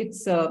see,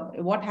 it's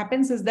what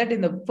happens is that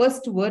in the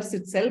first verse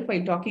itself,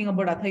 while talking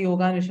about Atha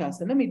Yoga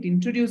Anushasanam, it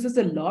introduces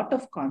a lot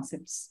of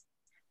concepts,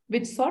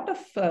 which sort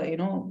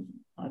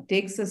of,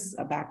 takes us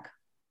aback.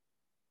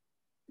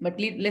 But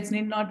let's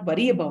not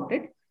worry about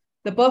it.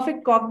 The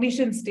perfect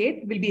cognition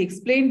state will be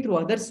explained through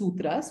other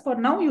sutras. For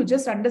now, you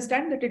just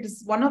understand that it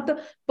is one of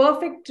the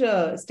perfect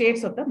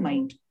states of the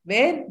mind,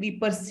 where we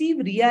perceive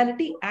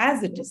reality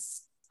as it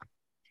is.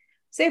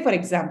 Say, for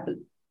example,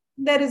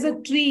 there is a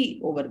tree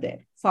over there,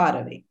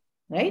 far away,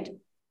 right?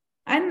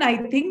 And I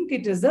think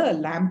it is a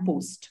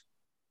lamppost.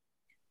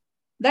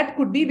 That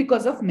could be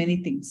because of many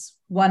things.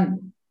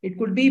 One, it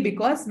could be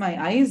because my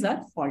eyes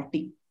are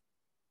faulty.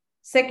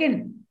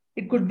 Second,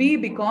 it could be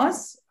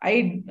because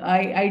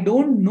I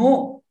don't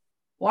know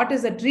what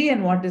is a tree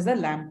and what is a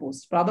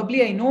lamppost.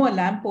 Probably I know a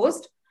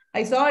lamppost.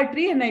 I saw a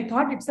tree and I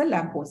thought it's a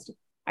lamppost.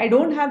 I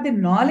don't have the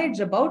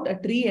knowledge about a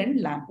tree and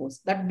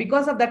lamppost. That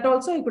because of that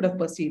also I could have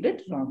perceived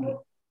it wrongly.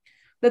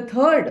 The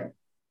third,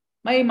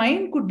 my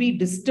mind could be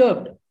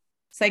disturbed,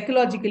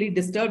 psychologically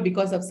disturbed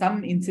because of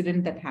some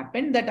incident that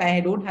happened that I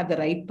don't have the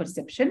right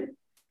perception.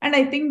 And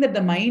I think that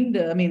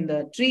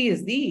the tree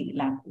is the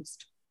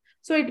lamppost.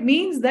 So it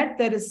means that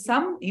there is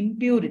some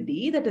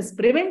impurity that is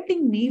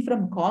preventing me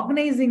from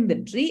cognizing the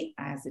tree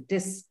as it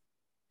is.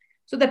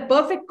 So that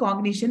perfect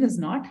cognition is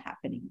not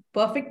happening.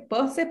 Perfect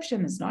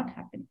perception is not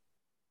happening.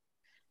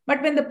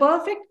 But when the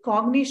perfect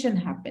cognition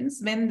happens,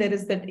 when there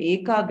is that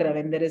ekagra,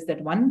 when there is that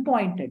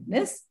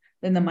one-pointedness,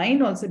 then the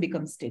mind also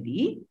becomes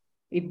steady.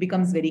 It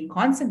becomes very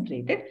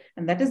concentrated.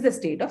 And that is the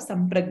state of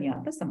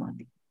Sampragyata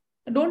Samadhi.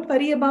 Don't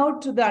worry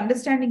about the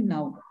understanding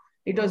now.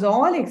 It was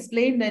all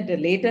explained at a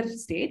later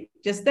stage,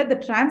 just that the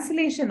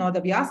translation or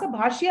the Vyasa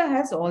Bhashya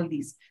has all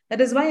these.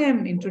 That is why I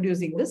am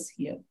introducing this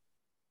here.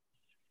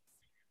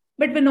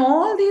 But when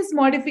all these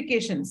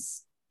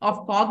modifications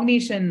of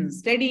cognition,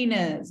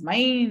 steadiness,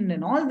 mind,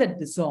 and all that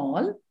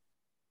dissolve,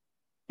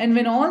 and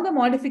when all the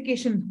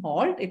modification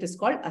halt, it is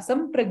called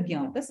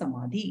Asampragyata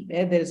Samadhi,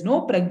 where there is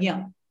no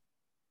prajna,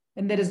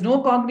 when there is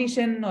no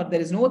cognition or there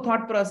is no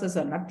thought process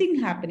or nothing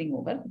happening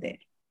over there.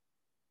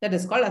 That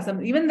is called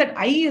Asam. Even that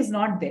I is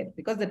not there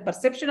because the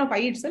perception of I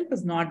itself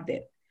is not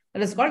there.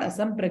 That is called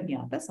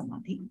Asampragyata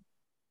Samadhi.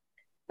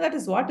 That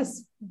is what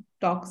is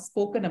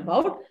spoken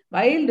about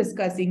while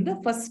discussing the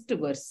first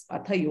verse,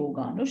 Atha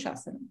Yoga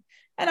Anushasanam.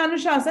 And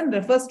Anushasan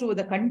refers to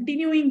the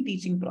continuing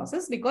teaching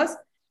process because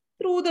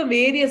through the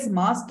various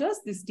masters,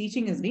 this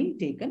teaching is being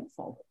taken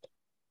forward.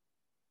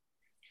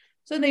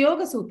 So in the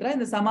Yoga Sutra, in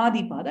the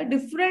Samadhi Pada,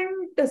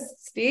 different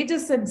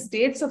stages and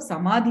states of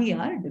Samadhi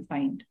are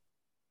defined.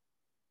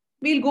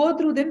 We'll go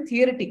through them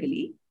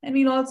theoretically and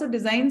we'll also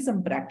design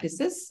some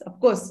practices. Of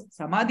course,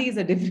 Samadhi is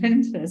a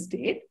different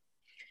state,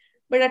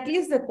 but at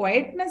least the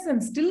quietness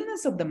and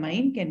stillness of the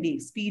mind can be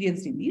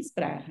experienced in these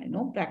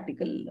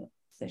practical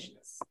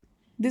sessions.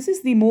 This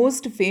is the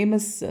most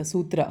famous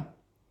sutra.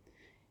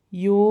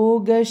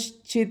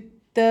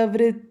 Yogaschitta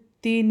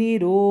vritti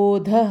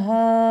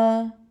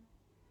nirodha.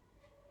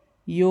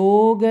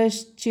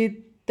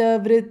 Yogaschitta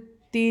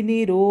vritti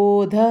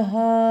nirodha.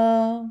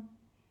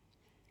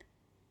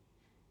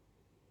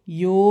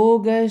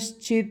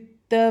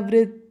 Yogaschitta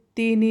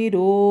vritti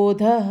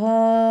nirodha.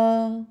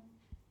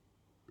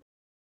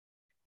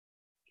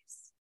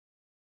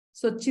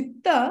 So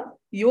chitta,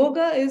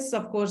 yoga is,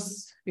 of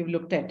course, we've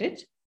looked at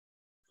it.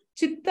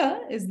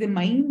 Chitta is the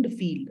mind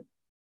field.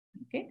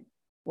 Okay,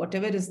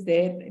 whatever is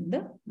there in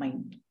the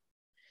mind.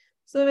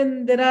 So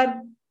when there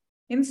are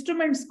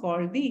instruments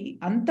called the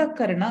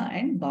Antakarana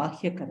and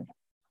Bahyakarana.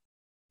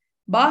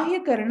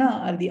 Bahyakarana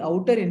are the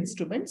outer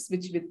instruments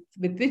with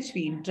which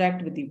we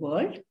interact with the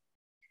world.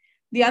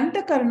 The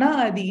Antakarana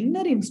are the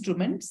inner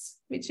instruments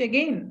which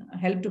again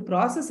help to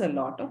process a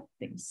lot of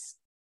things.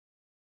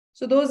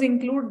 So those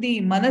include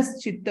the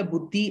Manas, Chitta,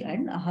 Buddhi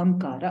and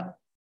Ahamkara.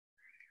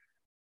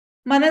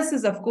 Manas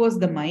is, of course,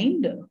 the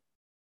mind,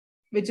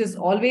 which is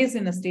always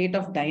in a state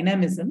of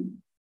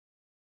dynamism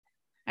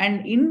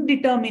and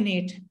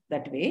indeterminate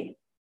that way.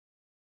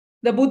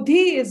 The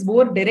Buddhi is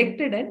more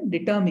directed and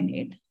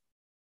determinate.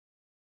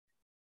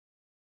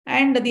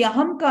 And the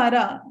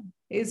Ahamkara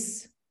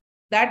is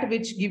that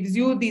which gives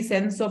you the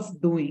sense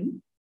of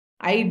doing.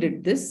 I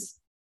did this,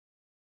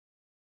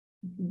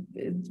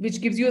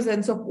 which gives you a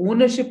sense of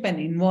ownership and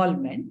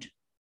involvement.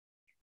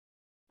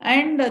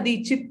 And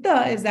the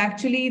Chitta is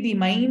actually the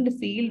mind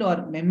field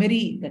or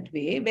memory that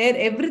way, where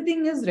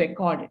everything is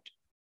recorded.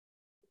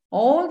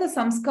 All the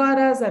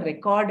samskaras are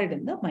recorded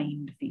in the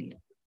mind field.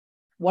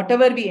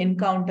 Whatever we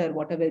encounter,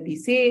 whatever we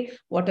say,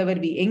 whatever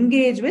we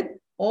engage with,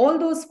 all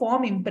those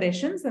form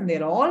impressions and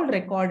they're all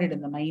recorded in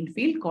the mind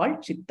field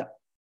called Chitta.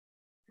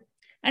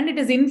 And it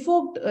is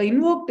invoked in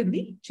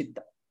the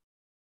Chitta.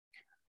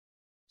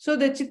 So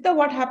the Chitta,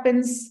 what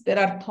happens? There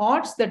are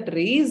thoughts that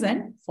raise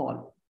and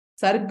fall.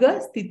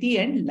 Sarga, Sthiti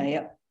and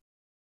Laya.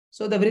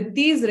 So the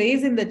vrittis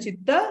raise in the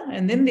Chitta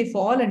and then they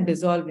fall and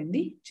dissolve in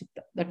the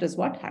Chitta. That is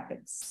what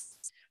happens.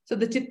 So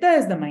the Chitta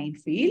is the mind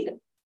field.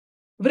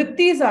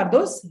 Vrittis are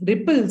those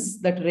ripples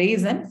that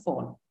raise and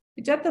fall,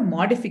 which are the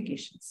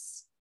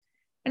modifications.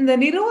 And the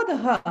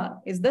Nirodha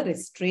is the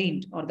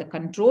restraint or the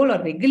control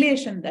or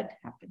regulation that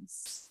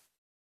happens.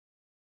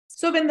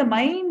 So when the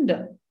mind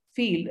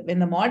field, when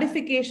the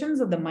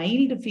modifications of the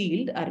mind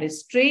field are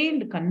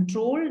restrained,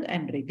 controlled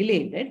and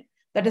regulated,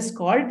 that is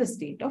called the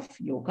state of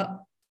yoga.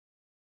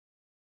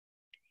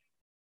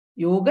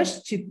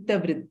 Yogaschitta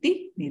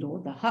vritti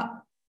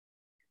nirodha.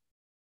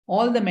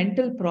 All the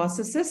mental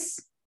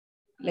processes,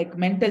 like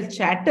mental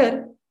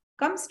chatter,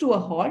 comes to a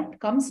halt,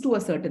 comes to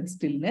a certain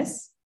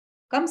stillness,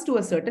 comes to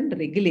a certain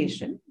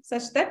regulation,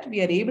 such that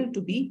we are able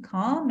to be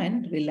calm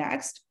and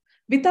relaxed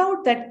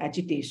without that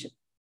agitation,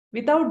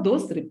 without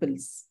those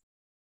ripples.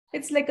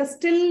 It's like a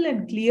still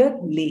and clear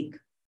lake.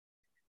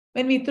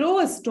 When we throw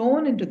a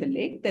stone into the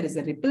lake, there is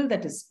a ripple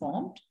that is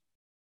formed.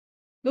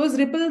 Those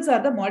ripples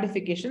are the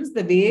modifications.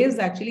 The waves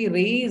actually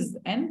rise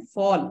and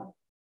fall,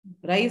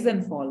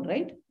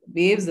 right?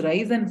 Waves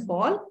rise and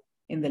fall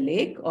in the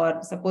lake,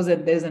 or suppose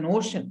that there's an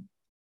ocean.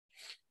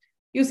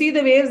 You see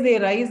the waves, they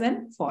rise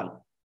and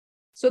fall.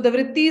 So the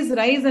vrittis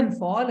rise and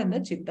fall in the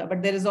Chitta,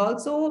 but there is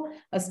also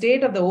a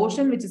state of the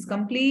ocean which is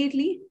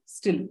completely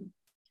still.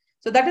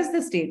 So that is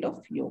the state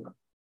of yoga.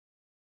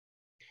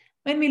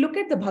 When we look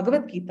at the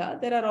Bhagavad Gita,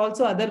 there are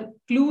also other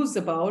clues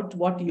about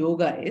what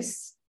yoga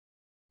is.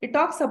 It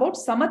talks about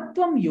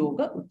Samatvam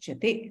Yoga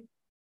Uchyate.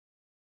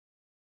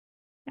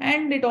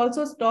 And it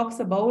also talks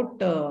about,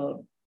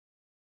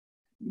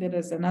 there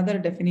is another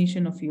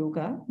definition of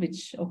yoga,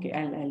 which, okay,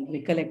 I'll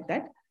recollect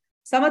that.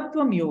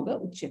 Samatvam Yoga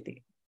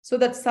Uchyate. So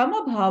that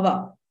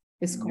Samabhava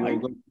is called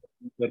Yoga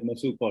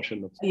Karmasu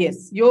Kaushalam.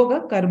 Yes,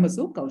 Yoga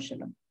Karmasu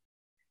Kaushalam.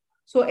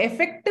 So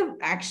effective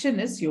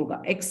action is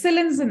yoga.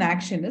 Excellence in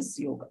action is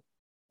yoga.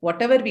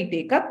 Whatever we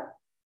take up,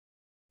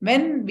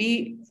 when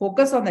we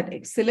focus on that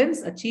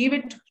excellence, achieve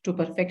it to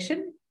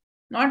perfection,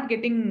 not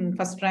getting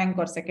first rank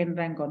or second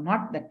rank or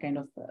not that kind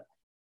of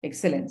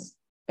excellence.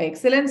 By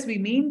excellence, we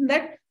mean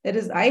that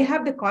I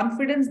have the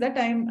confidence that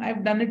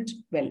I've done it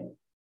well.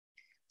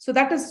 So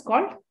that is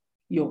called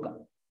yoga.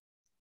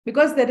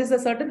 Because there is a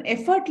certain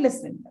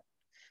effortlessness in that.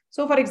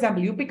 So for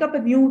example, you pick up a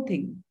new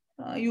thing.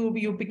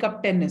 You pick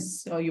up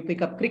tennis, or you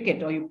pick up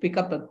cricket, or you pick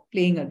up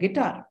playing a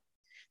guitar.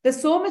 There's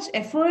so much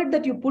effort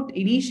that you put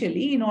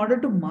initially in order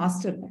to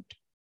master that.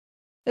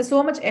 There's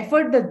so much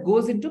effort that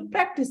goes into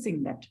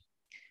practicing that.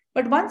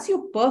 But once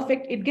you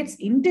perfect, it gets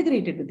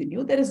integrated within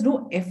you. There is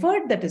no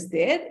effort that is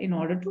there in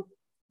order to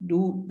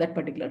do that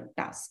particular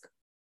task.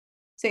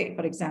 Say,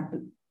 for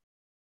example,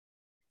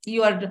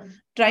 you are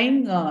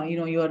trying,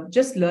 you are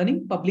just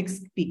learning public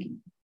speaking.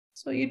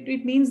 So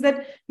it means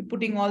that you're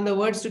putting all the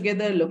words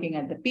together, looking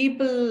at the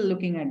people,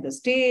 looking at the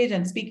stage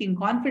and speaking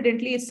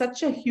confidently is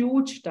such a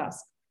huge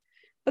task.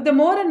 But the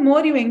more and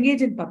more you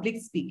engage in public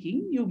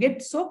speaking, you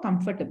get so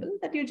comfortable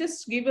that you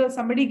just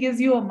somebody gives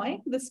you a mic,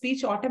 the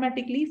speech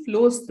automatically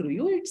flows through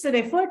you. It's an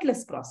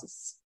effortless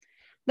process.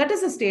 That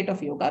is a state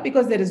of yoga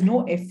because there is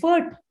no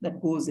effort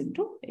that goes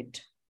into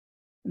it.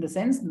 In the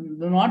sense,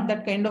 not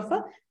that kind of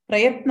a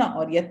prayatna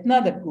or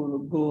yatna that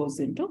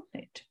goes into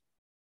it.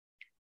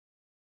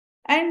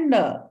 And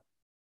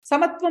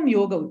samatvam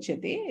yoga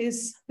uchyate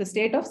is the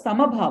state of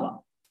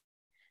samabhava,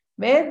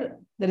 where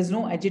there is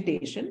no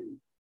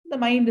agitation. The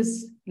mind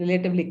is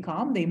relatively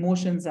calm. The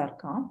emotions are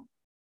calm.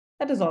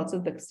 That is also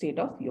the state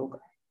of yoga.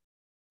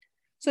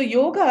 So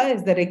yoga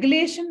is the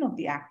regulation of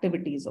the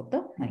activities of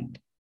the mind.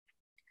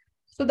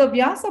 So the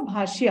Vyasa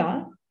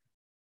Bhashya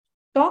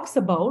talks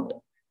about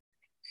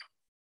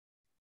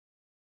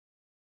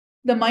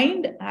the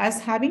mind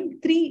as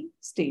having three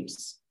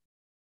states: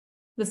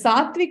 the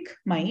sattvic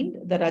mind,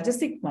 the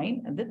rajasic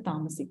mind, and the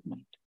tamasic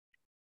mind.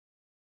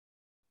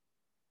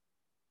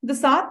 The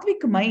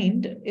sattvic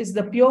mind is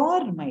the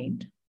pure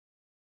mind,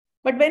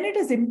 but when it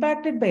is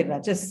impacted by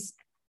rajas,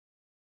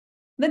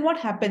 then what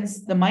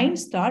happens? The mind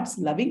starts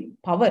loving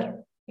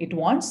power. It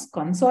wants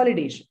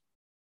consolidation.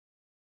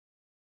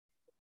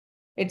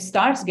 It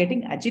starts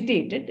getting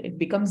agitated. It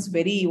becomes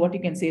very, what you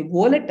can say,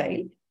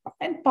 volatile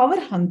and power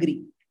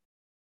hungry.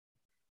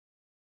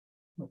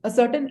 A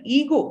certain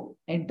ego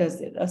enters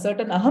there. A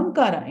certain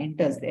ahamkara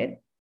enters there.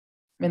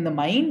 When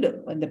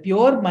the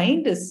pure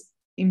mind is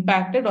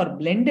impacted or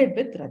blended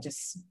with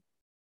rajas.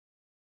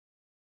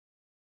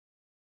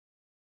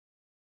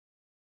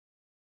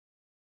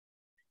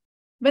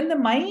 When the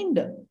mind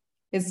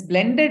is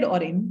blended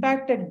or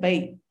impacted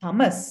by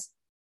tamas,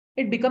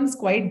 it becomes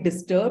quite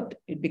disturbed.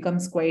 It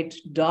becomes quite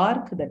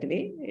dark that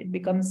way. It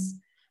becomes,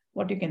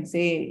 what you can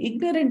say,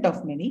 ignorant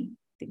of many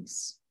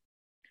things.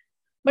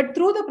 But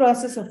through the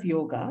process of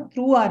yoga,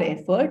 through our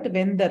effort,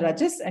 when the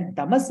rajas and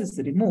tamas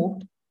is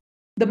removed,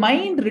 the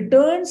mind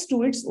returns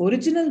to its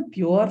original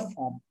pure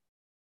form.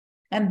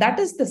 And that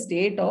is the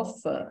state of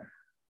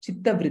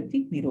chitta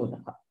vritti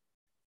nirodha,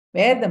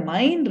 where the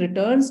mind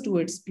returns to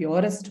its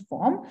purest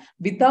form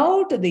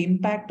without the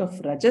impact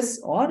of rajas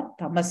or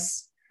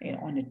tamas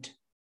on it.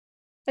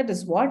 That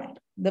is what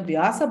the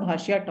Vyasa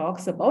Bhashya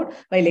talks about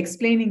while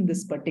explaining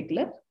this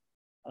particular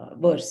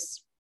verse.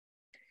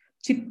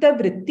 Chitta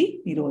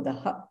vritti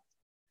nirodha.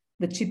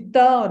 The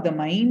chitta or the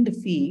mind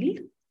field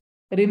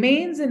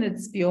remains in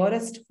its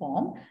purest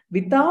form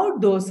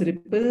without those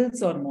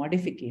ripples or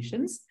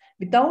modifications,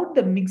 without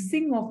the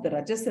mixing of the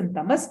rajas and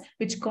tamas,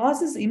 which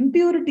causes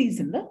impurities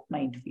in the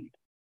mind field.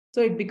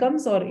 So it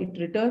becomes, or it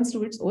returns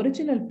to its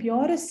original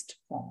purest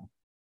form.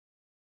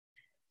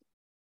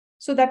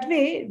 So that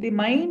way, the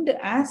mind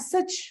as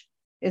such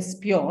is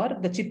pure,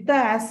 the chitta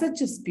as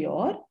such is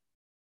pure,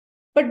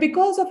 but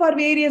because of our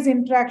various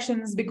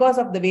interactions, because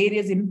of the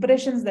various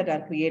impressions that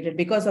are created,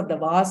 because of the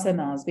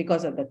vasanas,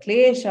 because of the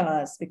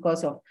kleshas,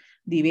 because of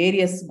the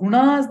various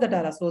gunas that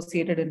are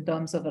associated in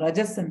terms of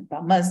rajas and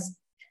tamas,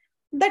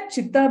 that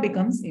chitta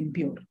becomes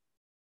impure.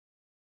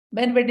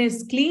 When it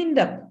is cleaned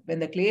up, when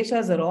the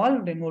kleshas are all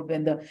removed,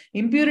 when the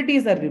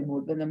impurities are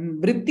removed, when the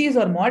vrittis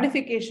or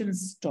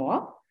modifications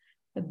stop,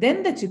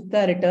 then the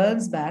chitta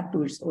returns back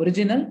to its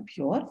original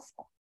pure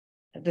form.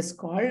 That is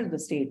called the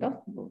state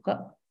of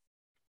yoga.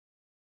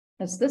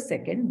 That's the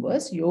second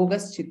verse,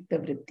 Yogas Chitta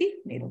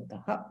Vritti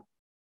Nirodha.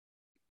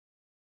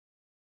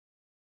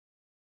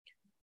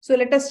 So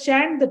let us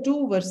chant the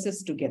two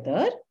verses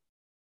together.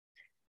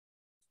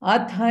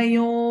 Atha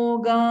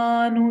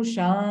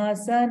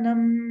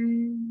Yoganushasanam.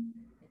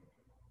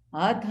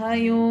 Atha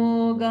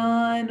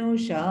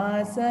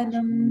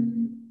Yoganushasanam.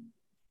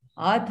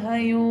 Atha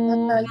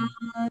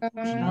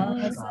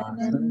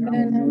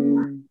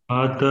Yoganushasanam.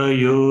 Atha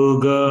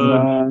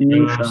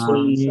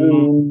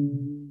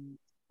Yoganushasanam.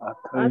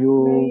 Atha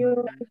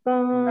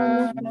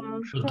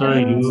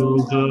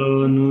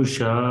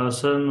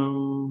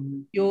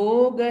Yoganushasanam.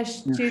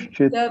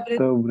 Yogaschitta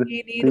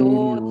Vritti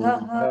Nirodha.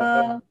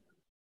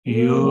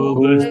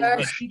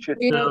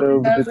 Yogaschitta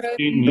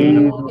Vritti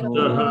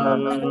Nirodha.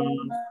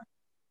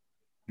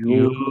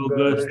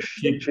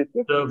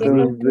 Yogaschitta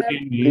Vritti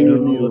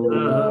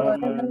Nirodha.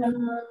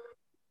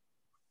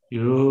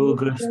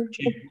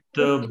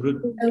 Yogaschitta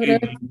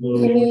Vritti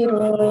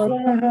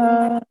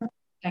Nirodha.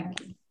 Thank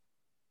you.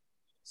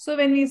 So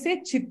when we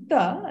say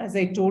chitta, as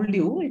I told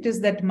you, it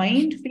is that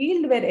mind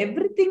field where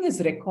everything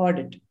is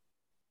recorded,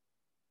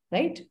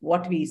 right?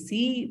 What we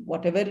see,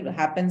 whatever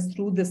happens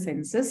through the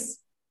senses,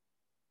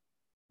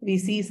 we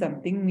see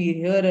something, we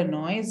hear a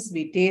noise,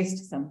 we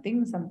taste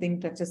something,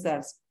 something touches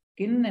our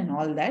skin and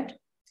all that.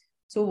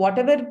 So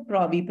whatever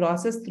we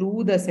process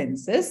through the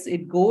senses,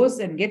 it goes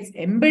and gets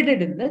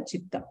embedded in the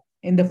chitta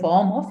in the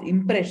form of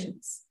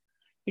impressions.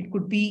 It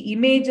could be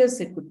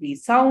images, it could be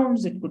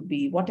sounds, it could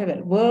be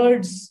whatever,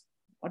 words,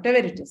 whatever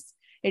it is,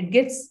 it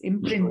gets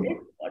imprinted.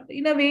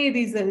 In a way,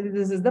 this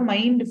is the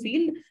mind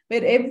field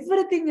where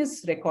everything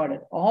is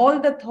recorded. All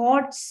the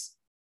thoughts,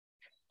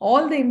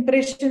 all the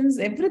impressions,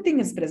 everything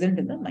is present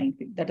in the mind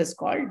field. That is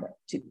called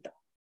chitta.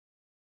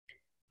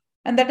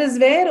 And that is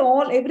where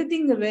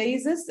everything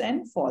rises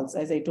and falls.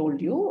 As I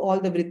told you, all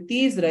the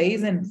vrittis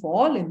rise and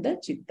fall in the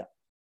chitta.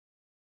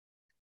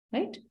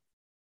 Right?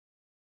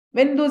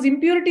 When those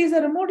impurities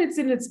are removed, it's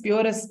in its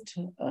purest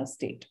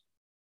state.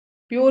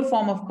 Pure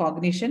form of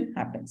cognition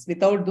happens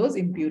without those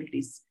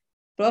impurities.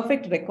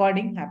 Perfect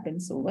recording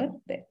happens over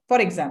there. For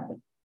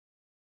example,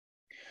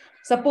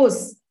 suppose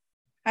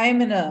I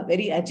am in a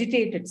very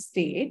agitated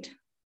state,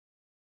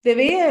 the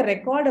way I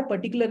record a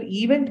particular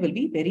event will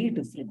be very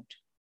different.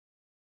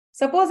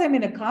 Suppose I'm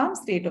in a calm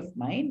state of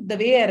mind, the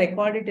way I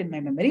record it in my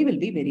memory will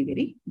be very,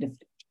 very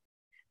different.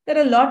 There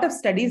are a lot of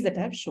studies that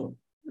have shown.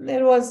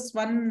 There was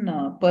one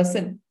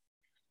person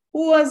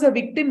who was a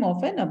victim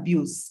of an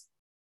abuse.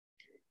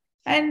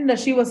 And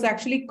she was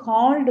actually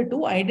called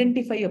to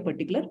identify a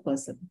particular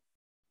person.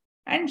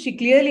 And she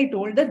clearly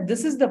told that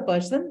this is the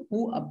person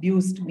who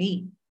abused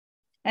me.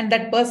 And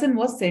that person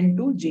was sent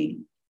to jail.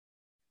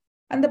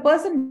 And the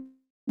person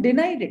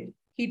denied it.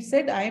 He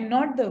said, I am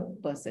not the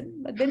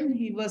person. But then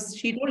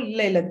she told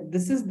Laila,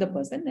 this is the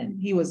person, and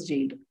he was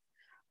jailed.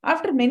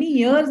 After many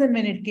years, and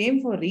when it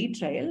came for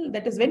retrial,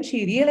 that is when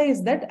she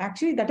realized that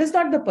actually that is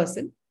not the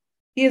person.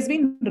 He has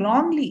been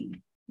wrongly,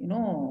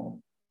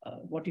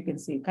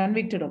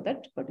 convicted of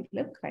that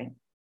particular crime.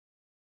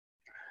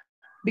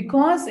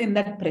 Because in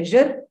that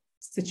pressure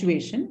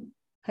situation,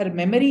 her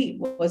memory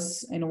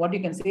was,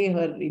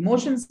 her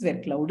emotions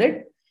were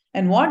clouded,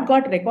 and what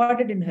got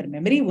recorded in her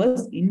memory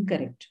was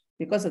incorrect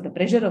because of the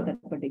pressure of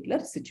that particular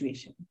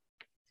situation.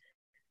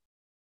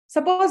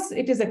 Suppose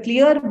it is a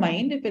clear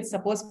mind,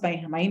 suppose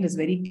my mind is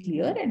very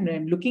clear and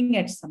I'm looking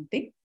at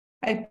something,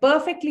 I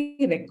perfectly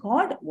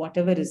record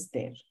whatever is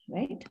there,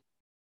 right?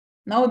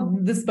 Now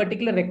this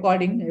particular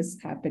recording is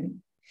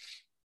happening.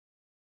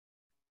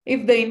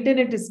 If the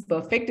internet is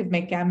perfect, if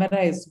my camera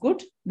is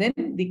good, then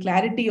the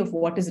clarity of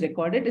what is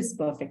recorded is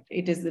perfect.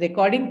 It is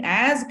recording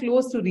as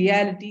close to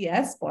reality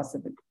as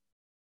possible.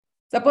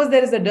 Suppose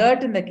there is a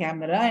dirt in the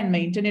camera and my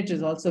internet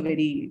is also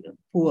very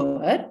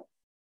poor,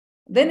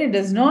 then it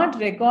does not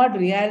record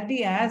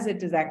reality as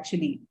it is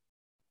actually.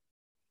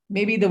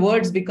 Maybe the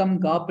words become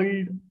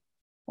garbled,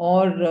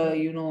 or,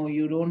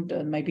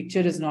 my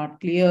picture is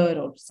not clear,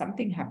 or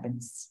something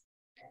happens.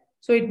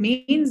 So it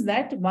means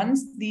that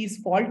once these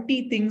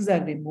faulty things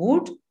are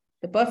removed,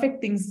 the perfect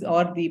things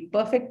or the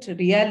perfect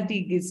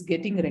reality is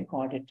getting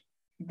recorded.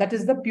 That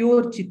is the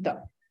pure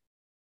chitta.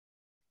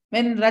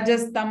 When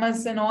rajas,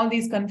 tamas and all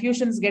these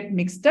confusions get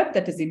mixed up,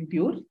 that is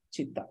impure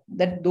chitta.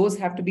 Those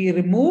have to be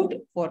removed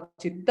for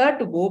chitta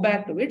to go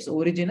back to its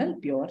original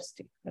pure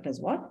state. That is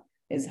what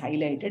is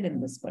highlighted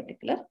in this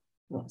particular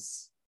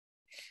verse.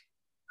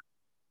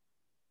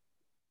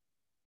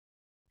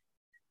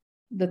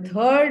 The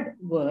third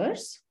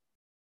verse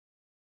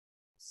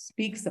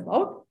speaks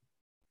about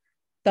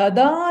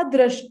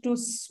Tadadrashtu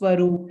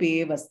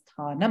Swarupe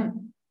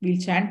Vasthanam. We'll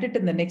chant it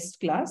in the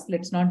next class.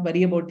 Let's not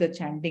worry about the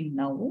chanting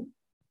now.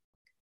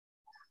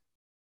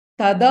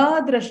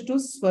 Tadadrashtu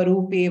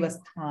Swarupe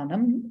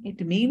Vasthanam.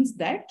 It means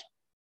that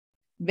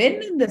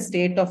when in the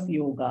state of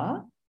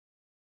yoga,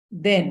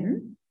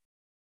 then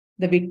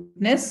the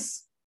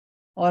witness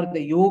or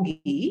the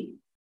yogi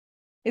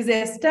is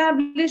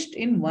established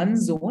in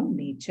one's own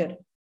nature,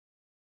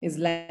 is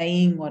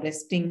lying or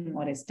resting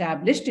or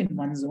established in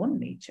one's own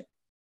nature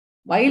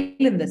while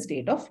in the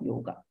state of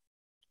yoga.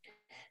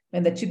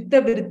 When the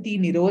chitta vritti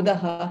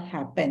nirodha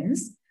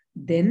happens,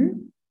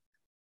 then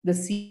the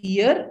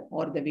seer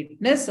or the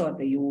witness or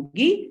the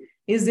yogi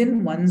is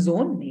in one's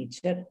own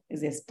nature,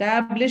 is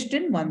established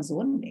in one's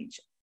own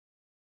nature.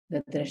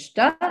 The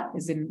drashta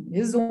is in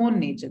his own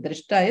nature.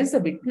 Drashta is a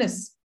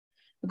witness,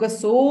 because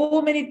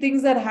so many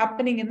things are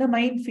happening in the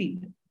mind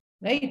field,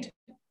 right?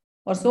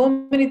 Or so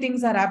many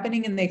things are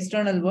happening in the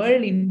external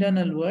world,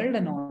 internal world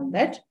and all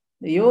that.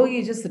 The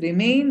yogi just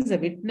remains a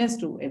witness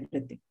to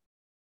everything.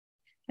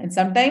 And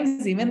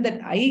sometimes even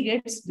that I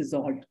gets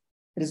dissolved.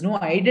 There is no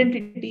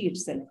identity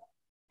itself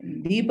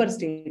in deeper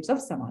states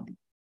of samadhi.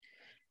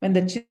 When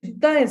the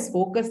chitta is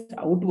focused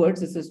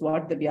outwards, this is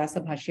what the Vyasa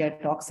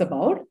Bhashya talks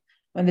about.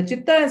 When the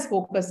chitta is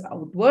focused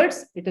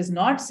outwards, it is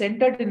not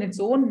centered in its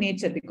own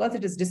nature because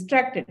it is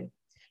distracted.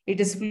 It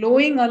is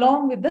flowing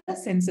along with the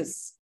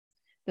senses.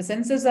 The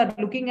senses are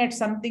looking at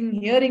something,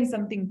 hearing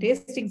something,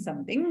 tasting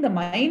something. The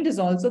mind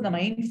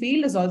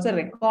field is also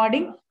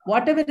recording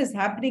whatever is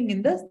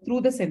happening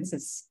through the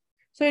senses.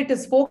 So it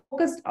is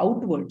focused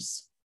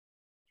outwards.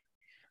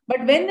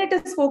 But when it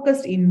is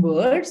focused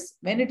inwards,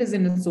 when it is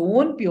in its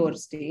own pure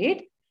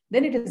state,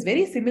 then it is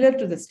very similar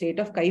to the state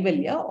of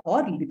Kaivalya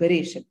or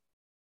liberation.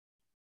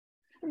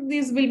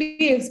 These will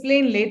be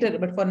explained later,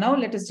 but for now,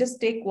 let us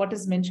just take what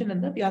is mentioned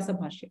in the Vyasa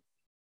Bhashya.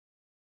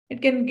 It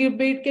can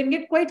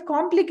get quite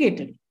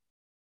complicated.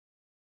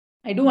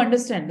 I do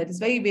understand that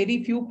is why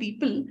very few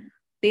people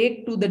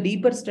take to the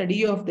deeper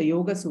study of the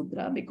Yoga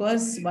Sutra,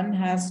 because one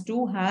has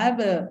to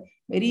have a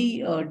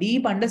very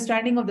deep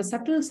understanding of the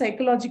subtle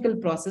psychological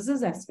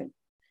processes as well.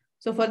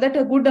 So for that,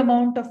 a good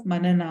amount of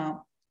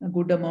manana, a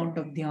good amount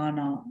of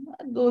dhyana,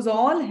 those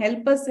all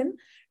help us in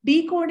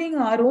decoding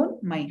our own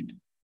mind.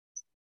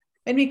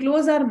 When we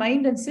close our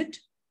mind and sit,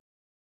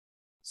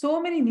 so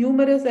many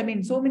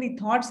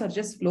thoughts are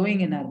just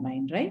flowing in our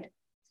mind, right?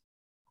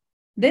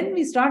 Then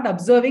we start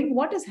observing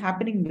what is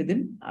happening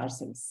within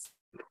ourselves.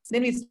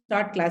 Then we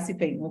start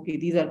classifying, okay,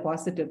 these are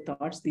positive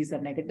thoughts, these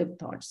are negative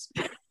thoughts.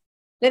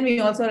 Then we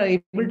also are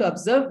able to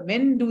observe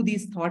when do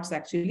these thoughts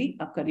actually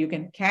occur. You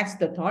can catch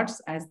the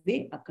thoughts as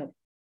they occur.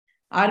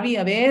 Are we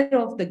aware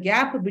of the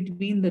gap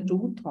between the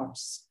two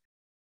thoughts?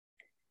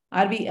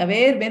 Are we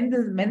aware when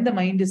the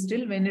mind is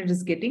still, when it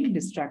is getting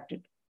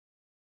distracted?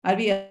 Are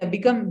we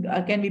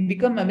can we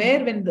become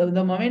aware when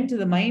the moment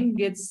the mind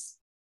gets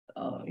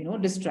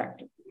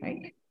distracted,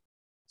 right?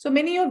 So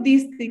many of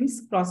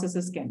these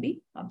processes can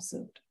be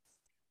observed.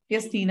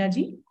 Yes, Tina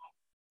ji?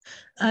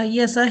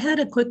 Yes, I had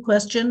a quick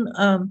question.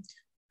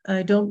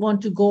 I don't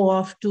want to go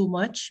off too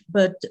much,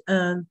 but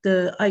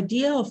the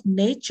idea of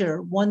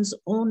nature, one's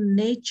own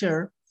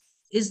nature,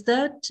 is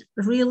that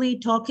really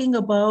talking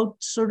about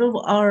sort of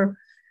our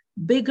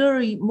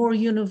bigger, more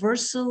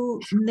universal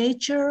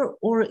nature,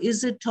 or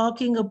is it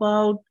talking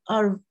about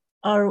our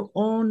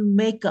own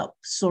makeup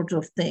sort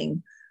of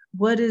thing?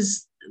 What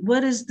is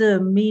the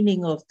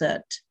meaning of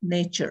that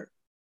nature?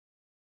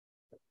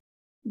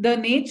 The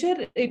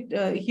nature,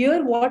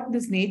 here what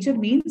this nature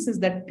means is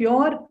that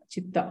pure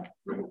chitta,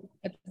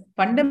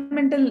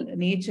 fundamental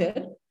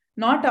nature,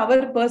 not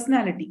our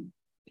personality.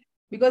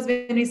 Because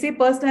when we say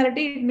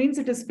personality, it means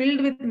it is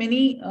filled with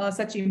many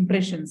such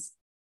impressions.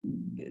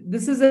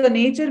 This is a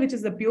nature which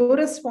is the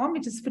purest form,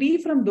 which is free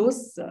from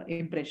those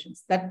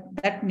impressions,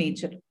 that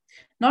nature.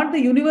 Not the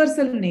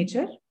universal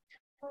nature,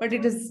 but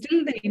it is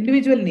still the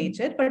individual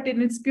nature, but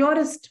in its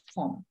purest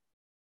form.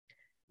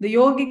 The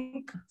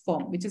yogic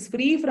form, which is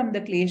free from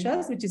the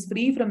kleshas, which is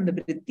free from the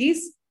vrittis.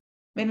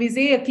 When we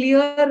say a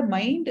clear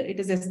mind, it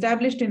is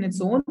established in its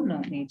own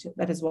nature.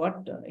 That is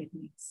what it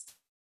means.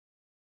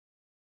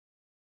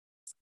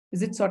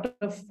 Is it sort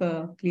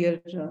of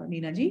clear,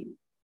 Neena ji?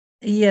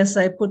 Yes,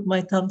 I put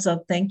my thumbs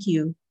up. Thank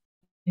you.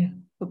 Yeah,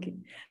 okay.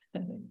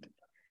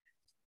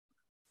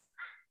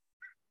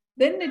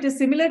 Then it is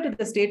similar to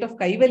the state of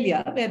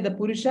Kaivalya, where the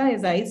Purusha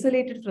is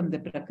isolated from the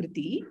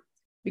Prakriti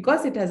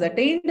because it has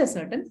attained a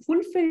certain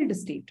fulfilled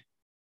state.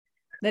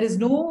 There is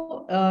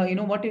no,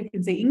 what you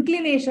can say,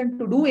 inclination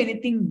to do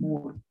anything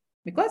more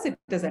because it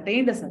has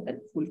attained a certain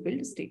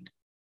fulfilled state.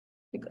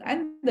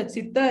 And the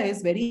chitta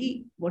is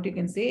very, what you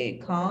can say,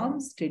 calm,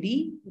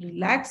 steady,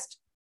 relaxed,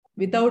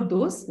 without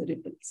those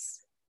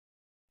ripples.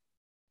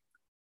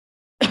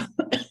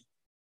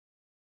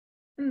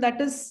 And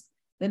that is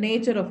the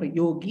nature of a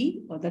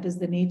yogi, or that is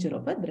the nature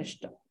of a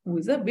drashta, who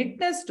is a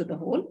witness to the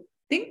whole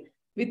thing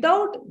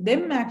without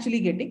them actually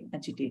getting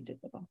agitated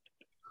about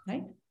it,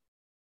 right?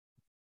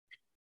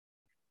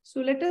 So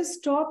let us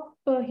stop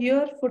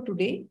here for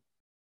today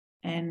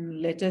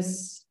and let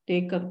us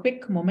take a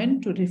quick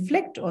moment to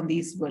reflect on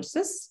these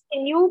verses.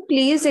 Can you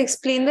please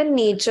explain the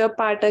nature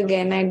part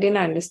again? I didn't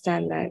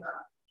understand that.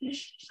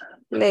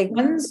 Like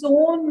one's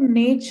own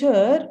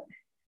nature.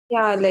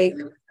 Yeah, like.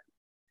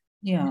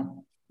 Yeah.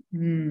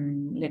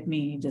 Let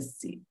me just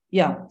see.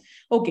 Yeah.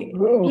 Okay.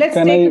 Let's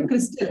take a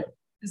crystal.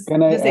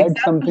 Can I add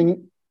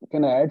something?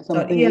 Can I add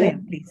something? Sorry, yeah,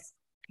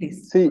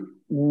 please. See,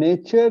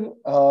 nature,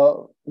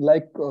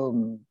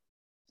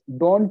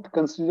 don't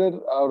consider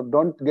or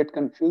don't get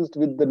confused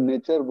with the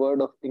nature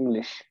word of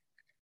English.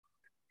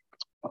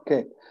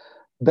 Okay.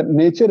 The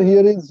nature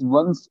here is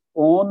one's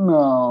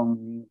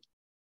own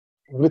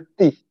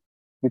vritti,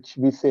 which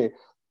we say.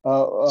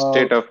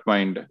 State of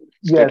mind.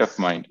 Yes, of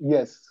mind.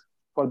 Yes.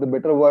 For the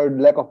better word,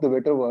 lack of the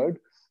better word,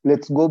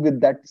 let's go with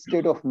that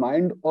state of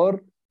mind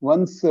or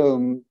one's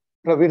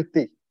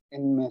pravirti.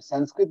 In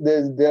Sanskrit,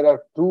 there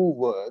are two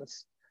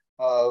words,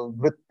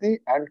 vritti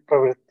and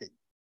pravirti.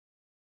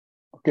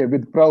 Okay,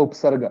 with pra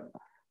upsarga.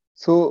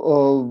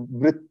 So,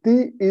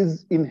 vritti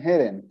is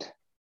inherent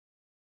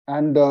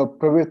and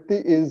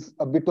pravirti is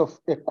a bit of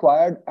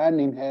acquired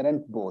and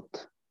inherent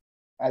both,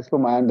 as per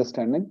my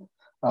understanding.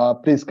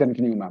 Please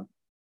continue, ma'am.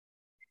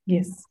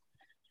 Yes.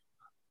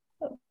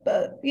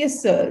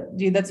 Yes,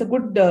 that's a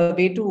good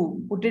way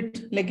to put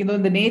it. Like,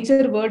 the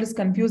nature word is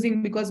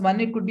confusing because one,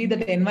 it could be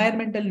that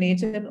environmental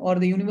nature or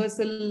the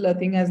universal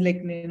thing, as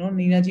like,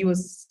 Neena ji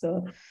was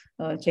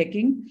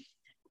checking.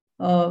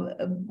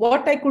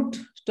 What I could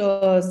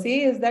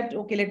say is that,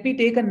 okay, let me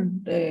take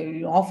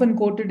an often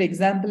quoted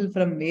example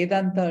from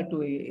Vedanta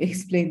to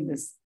explain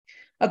this.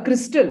 A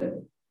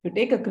crystal, you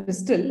take a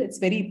crystal, it's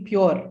very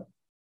pure,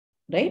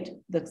 right?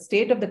 The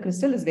state of the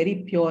crystal is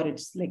very pure.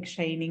 It's like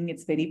shining,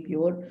 it's very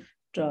pure,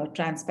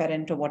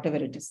 transparent, or whatever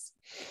it is.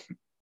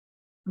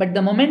 But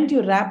the moment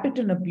you wrap it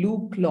in a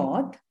blue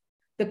cloth,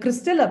 the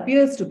crystal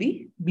appears to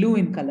be blue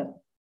in color.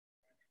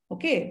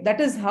 Okay,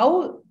 that is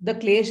how the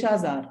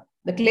kleshas are.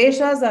 The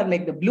kleshas are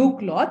like the blue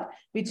cloth,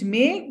 which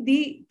make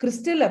the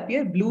crystal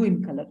appear blue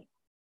in color.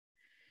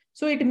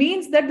 So it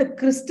means that the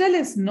crystal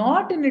is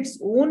not in its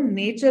own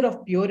nature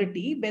of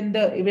purity when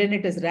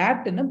it is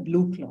wrapped in a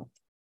blue cloth.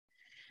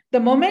 The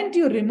moment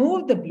you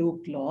remove the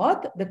blue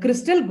cloth, the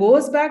crystal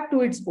goes back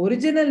to its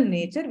original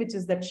nature, which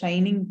is that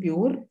shining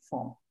pure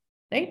form,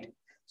 right?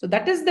 So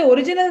that is the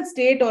original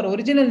state or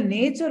original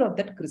nature of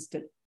that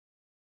crystal.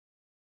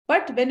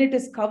 But when it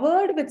is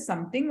covered with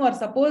something, or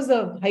suppose a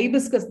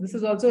hibiscus, this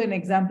is also an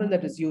example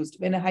that is used.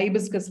 When a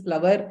hibiscus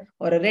flower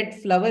or a red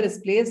flower is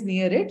placed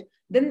near it,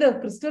 then the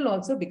crystal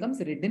also becomes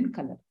red in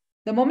color.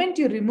 The moment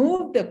you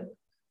remove the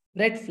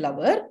red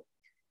flower,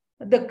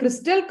 the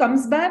crystal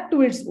comes back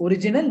to its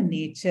original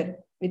nature,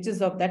 which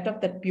is of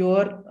that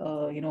pure,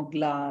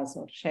 glass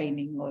or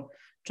shining or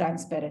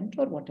transparent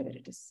or whatever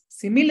it is.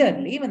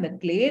 Similarly, when the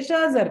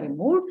kleshas are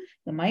removed,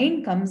 the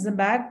mind comes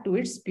back to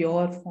its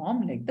pure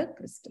form like the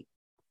crystal.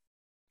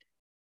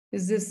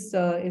 Does this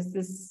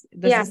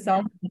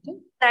sound better?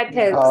 That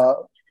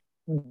helps.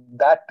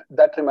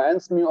 That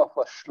reminds me of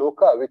a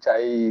shloka which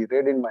I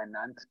read in my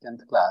 9th,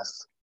 10th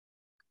class.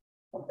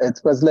 It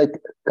was like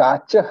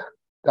Kacha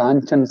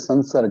Kanchan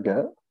Sansarga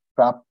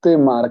Prapte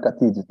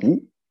Marakati Jiti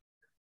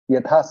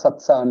Yatha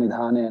Satsa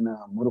Nidhanena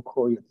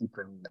Murkho Yati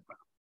Pravinapa.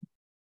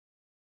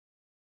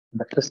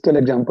 The crystal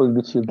example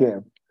which you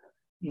gave.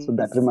 Yes. So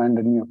that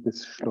reminded me of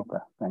this shloka.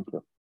 Thank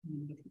you.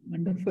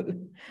 Wonderful.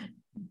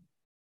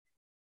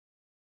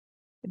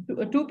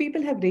 Two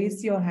people have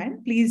raised your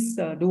hand. Please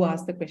do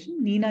ask the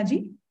question. Neena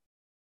ji.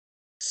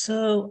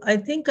 So I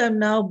think I'm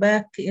now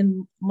back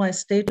in my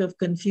state of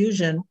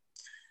confusion.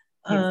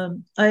 Yes.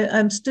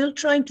 I'm still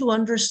trying to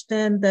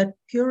understand that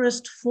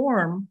purest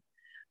form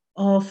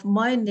of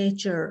my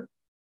nature.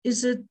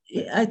 Is it,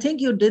 I think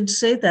you did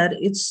say that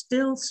it's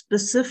still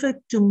specific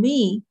to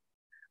me,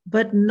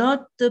 but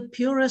not the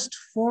purest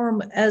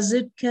form as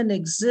it can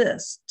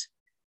exist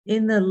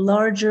in a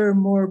larger,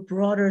 more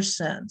broader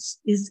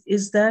sense.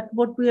 Is that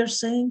what we are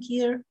saying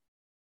here?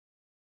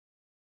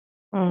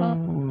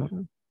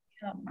 In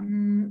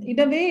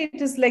a way,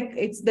 it is like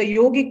it's the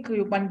yogic,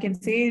 one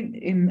can say,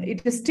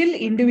 it is still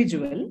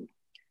individual,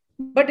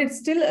 but it's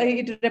still,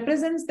 it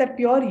represents that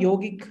pure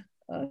yogic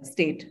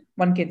state.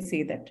 One can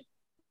say that.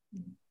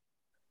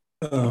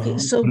 Okay,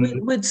 so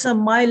with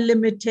some mild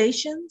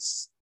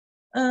limitations,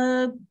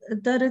 what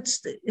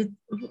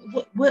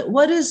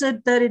is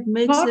it that it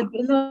makes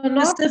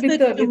not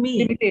specific to me?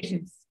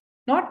 Limitations.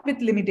 Not with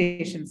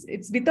limitations.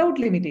 It's without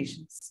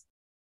limitations.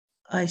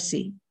 I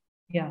see.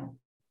 Yeah.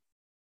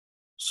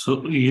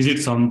 So is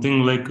it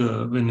something like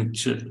when a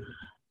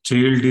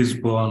child is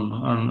born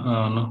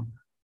and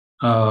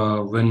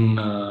when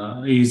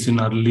he is in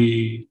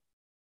early,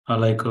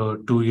 like a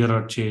 2-year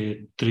or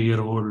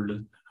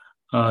 3-year-old,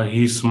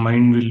 his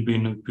mind will be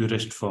in a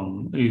purest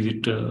form? Is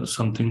it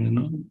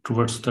something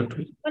towards that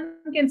way?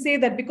 One can say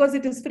that because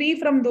it is free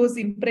from those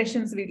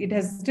impressions, it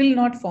has still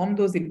not formed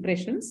those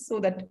impressions, so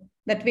that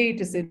way it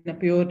is in a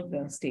pure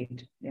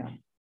state. Yeah.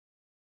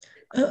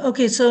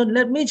 Okay, so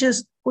let me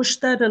just push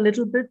that a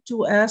little bit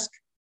to ask,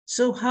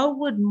 so how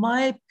would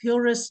my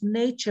purest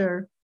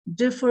nature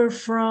differ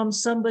from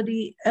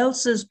somebody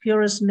else's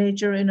purest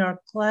nature in our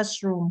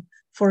classroom,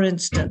 for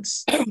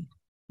instance?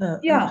 So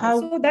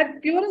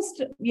that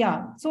purest,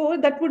 so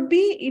that would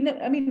be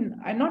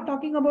I'm not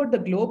talking about the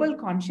global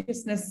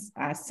consciousness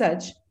as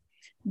such,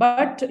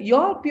 but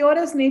your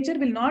purest nature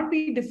will not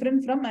be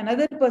different from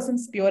another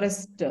person's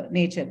purest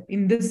nature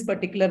in this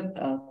particular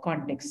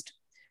context.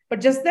 But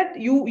just that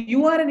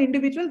you are an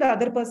individual, the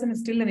other person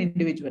is still an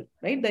individual,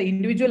 right? The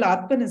individual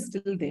Atman is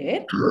still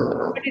there,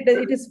 but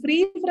it is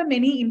free from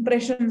any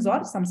impressions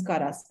or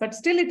samskaras. But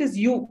still it is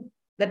you.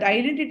 That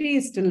identity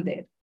is still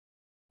there.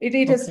 It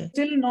is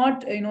still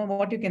not,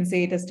 what you can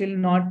say, it has still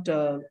not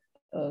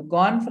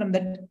gone from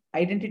that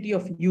identity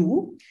of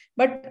you.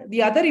 But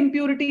the other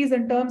impurities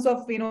in terms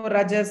of,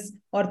 rajas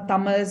or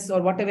tamas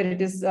or whatever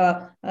it is,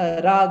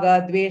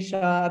 raga,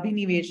 dvesha,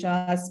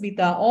 abhinivesha,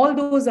 asmita, all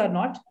those are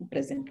not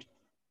present.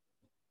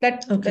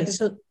 That is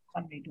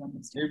one way to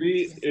understand.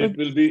 Maybe it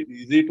will be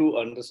easy to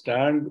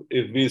understand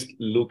if we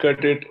look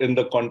at it in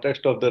the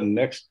context of the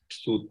next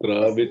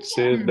sutra, which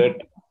says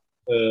that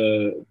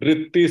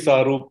vritti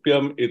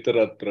sarupyam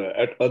itaratra.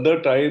 At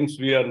other times,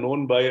 we are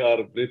known by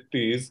our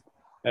vrittis,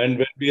 and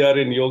when we are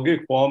in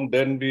yogic form,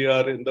 then we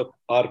are in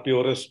our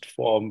purest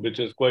form, which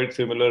is quite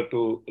similar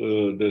to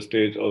the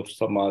stage of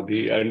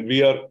samadhi. And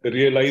we are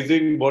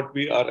realizing what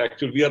we are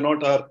actually. We are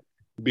not our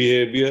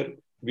behavior,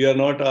 we are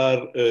not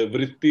our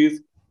vrittis,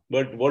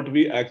 but what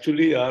we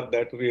actually are,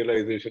 that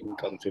realization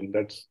comes in.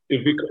 That's,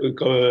 if we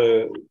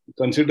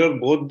consider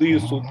both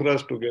these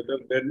sutras together,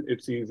 then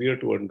it's easier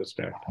to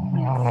understand.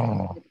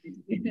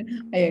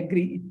 I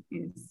agree.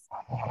 Yes.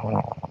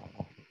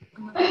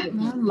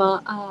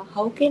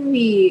 How can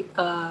we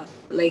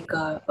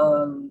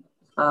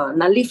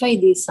nullify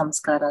these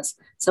samskaras?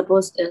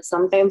 Suppose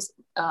sometimes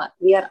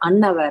we are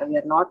unaware, we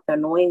are not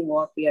knowing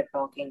what we are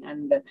talking,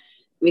 and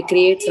we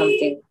create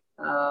something,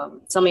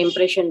 some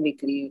impression we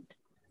create.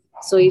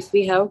 So if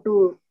we have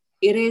to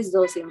erase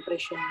those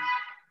impressions,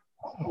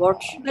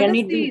 what can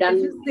it be done?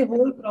 This is the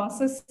whole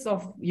process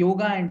of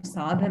yoga and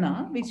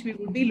sadhana, which we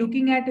will be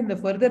looking at in the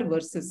further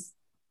verses.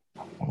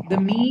 The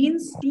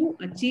means to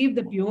achieve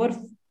the pure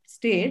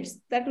states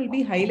that will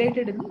be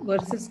highlighted in the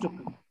verses to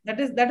come. That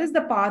is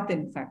the path,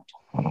 in fact.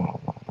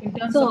 In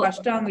terms of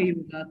Ashtanga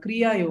Yoga,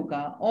 Kriya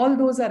Yoga, all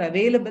those are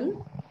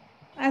available.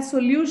 as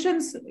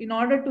solutions in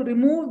order to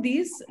remove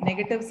these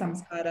negative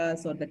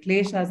samskaras or the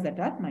kleshas that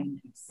are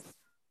mindless.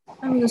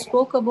 You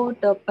spoke about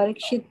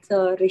Parikshit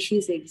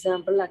Rishi's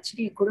example.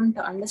 Actually, I couldn't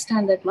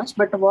understand that much.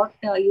 But what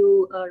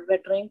you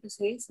were trying to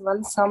say is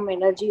once some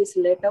energy is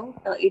let out,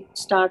 it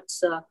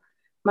starts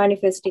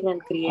manifesting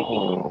and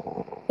creating.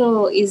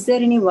 So, is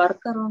there any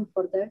workaround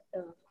for that?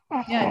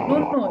 Yeah,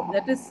 no.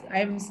 That is,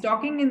 I was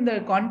talking in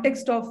the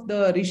context of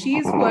the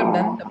rishis who have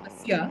done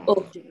tapasya.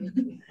 Okay.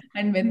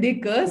 And when they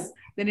curse,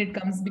 then it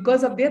comes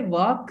because of their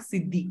vak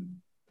siddhi.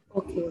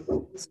 Okay.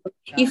 So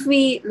if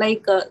we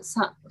like,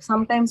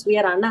 sometimes we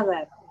are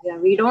unaware. Yeah,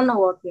 we don't know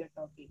what we are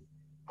talking.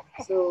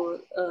 So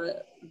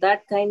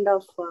that kind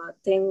of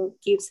thing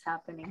keeps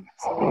happening.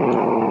 So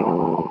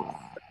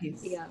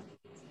yes. Yeah.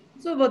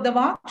 So the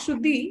vak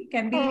shuddhi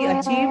can be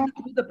achieved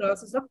through the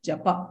process of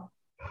japa.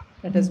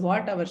 That is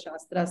what our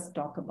shastras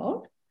talk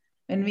about.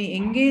 When we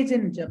engage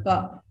in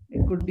japa,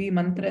 it could be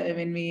mantra.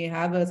 When we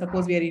have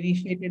suppose we are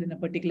initiated in a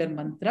particular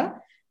mantra,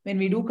 when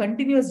we do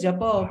continuous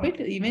japa of it,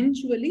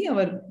 eventually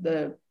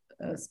the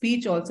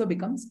speech also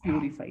becomes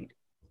purified.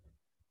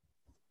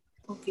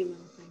 Okay,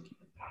 ma'am. Thank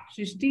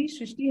you.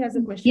 Shrishti has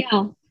a question.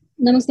 Yeah.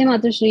 Namaste,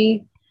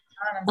 Matushri.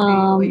 Namaste.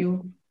 How are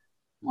you?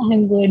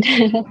 I'm good.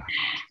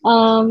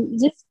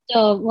 Just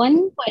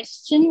one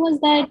question was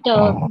that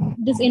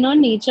this inner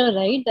nature,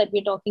 right, that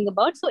we're talking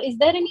about. So, is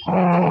there any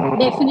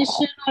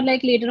definition or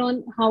like later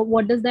on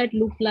what does that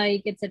look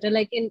like, etc.?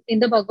 Like in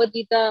the Bhagavad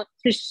Gita,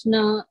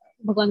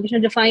 Bhagavan Krishna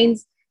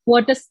defines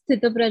what a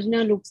sthita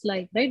prajna looks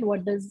like, right?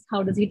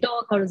 How does he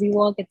talk? How does he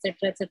walk,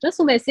 etc., etc.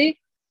 So, say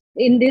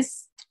in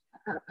this,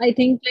 I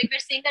think like we're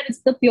saying that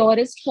it's the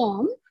purest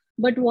form,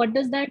 but what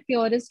does that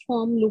purest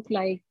form look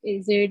like?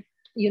 Is it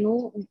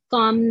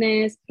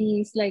calmness,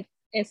 peace, like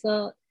as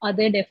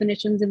other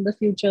definitions in the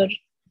future,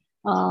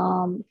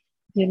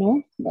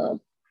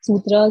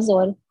 sutras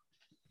or?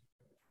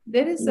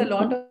 There is a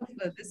lot of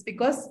this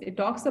because it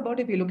talks about,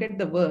 if you look at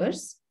the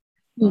verse,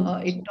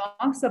 it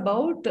talks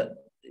about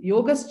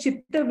yoga's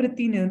chitta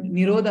vritti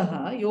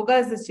nirodha. Yoga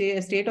is the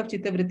state of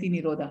chitta vritti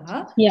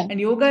nirodha. Yeah. And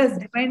yoga is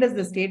defined as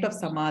the state of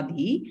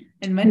samadhi.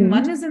 And when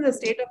one is in the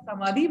state of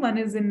samadhi, one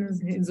is in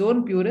his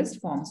own purest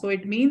form. So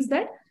it means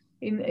that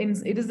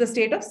it is the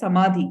state of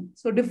samadhi.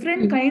 So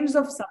different kinds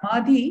of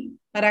samadhi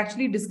are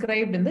actually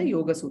described in the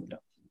Yoga Sutra.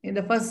 In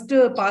the first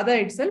pada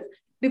itself,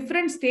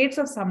 different states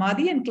of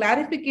samadhi and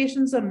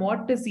clarifications on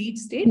what is each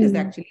state is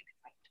actually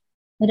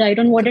defined. Right,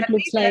 on what it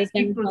looks like. As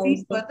we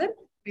proceed further,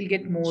 we'll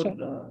get more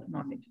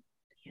knowledge.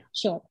 Yeah.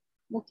 Sure.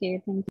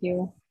 Okay, thank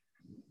you.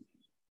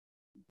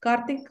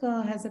 Karthik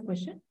has a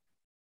question.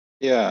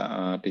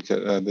 Yeah,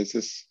 teacher, this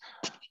is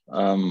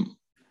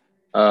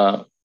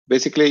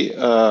basically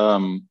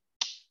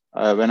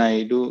when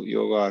I do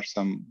yoga or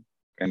some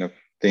kind of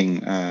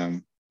thing,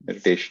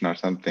 meditation or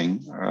something,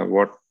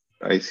 what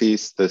I see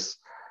is this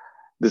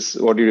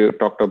what you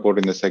talked about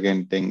in the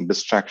second thing,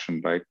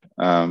 distraction, right?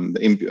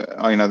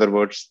 In other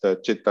words, the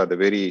chitta, the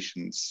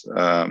variations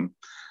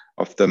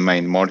of the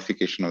mind,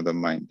 modification of the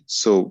mind.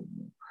 So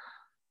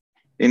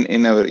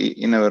in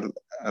our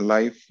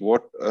life,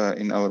 what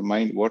in our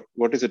mind,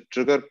 what is a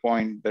trigger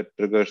point that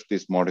triggers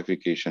these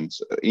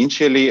modifications?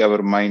 Initially,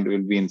 our mind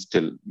will be in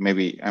still.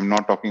 Maybe I'm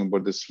not talking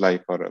about this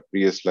life or a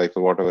previous life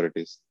or whatever it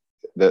is.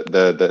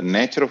 The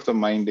nature of the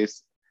mind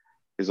is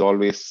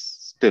always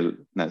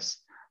stillness,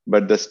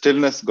 but the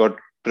stillness got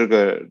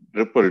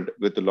rippled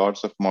with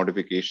lots of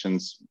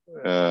modifications,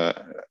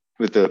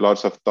 with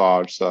lots of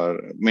thoughts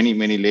or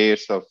many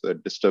layers of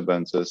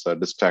disturbances or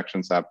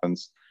distractions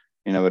happens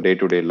in our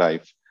day-to-day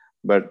life.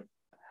 But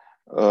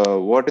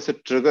what is a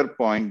trigger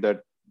point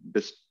that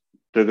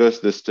triggers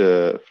this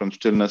from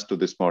stillness to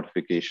this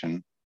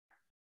modification?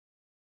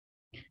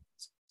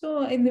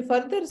 So in the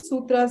further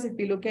sutras, if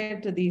we look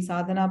at the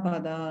sadhana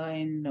pada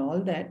and all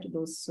that,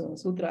 those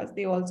sutras,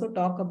 they also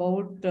talk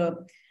about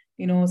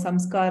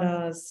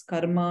samskaras,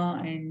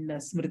 karma, and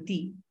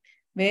smriti,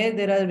 where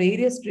there are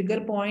various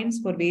trigger points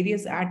for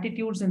various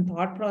attitudes and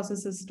thought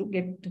processes to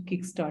get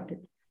kick-started.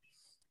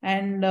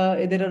 And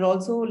there are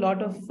also a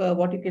lot of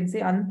what you can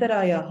say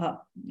antarayaha,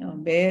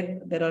 where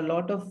there are a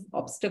lot of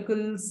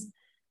obstacles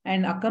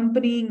and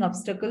accompanying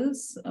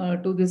obstacles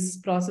to this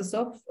process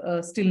of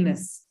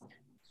stillness.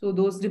 So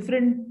those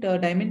different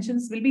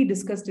dimensions will be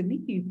discussed in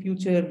the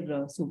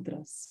future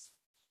sutras.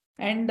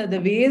 And the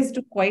ways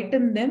to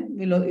quieten them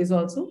is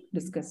also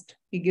discussed.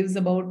 He gives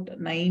about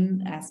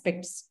 9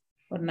 aspects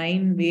or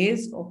 9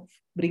 ways of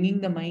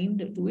bringing the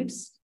mind to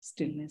its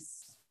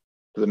stillness.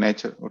 To the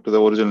nature, or to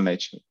the original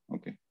nature.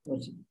 Okay.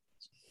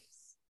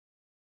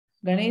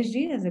 Ganesh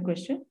ji has a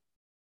question.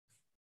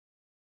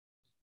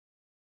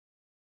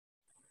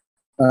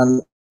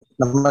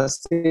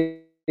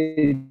 Namaste.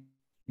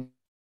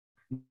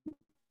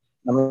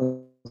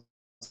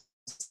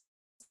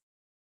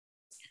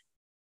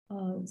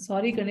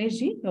 Sorry, Ganesh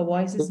ji, your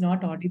voice is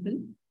not audible.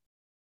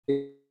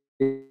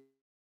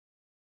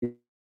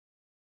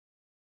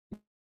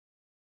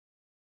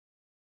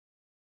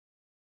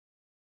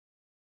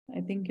 I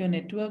think your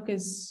network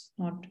is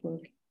not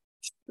working.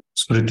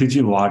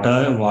 Pritiji,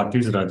 what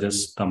is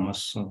Rajas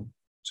Tamas?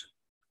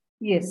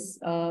 Yes,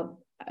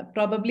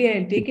 probably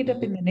I'll take it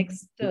up in the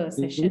next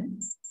session.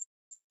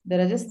 The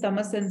Rajas,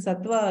 Tamas, and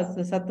Sattva,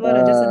 the Sattva,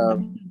 Rajas, and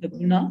Tamas, the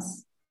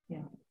gunas.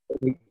 Yeah.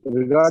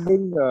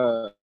 Regarding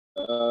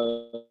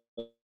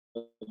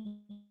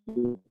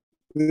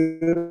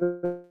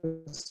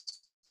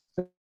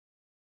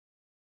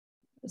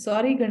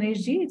sorry,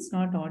 Ganeshji, it's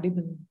not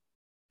audible.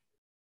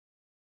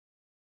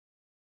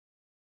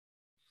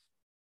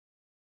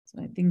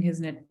 So I think his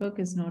network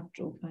is not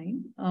so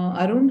fine.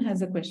 Arun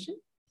has a question.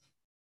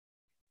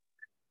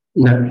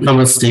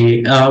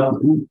 Namaste.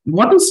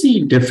 What is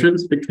the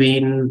difference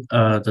between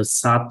the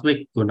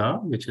Sattvic Guna,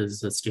 which is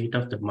the state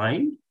of the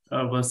mind,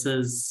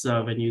 versus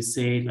when you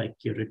say like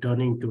you're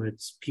returning to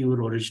its pure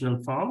original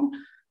form?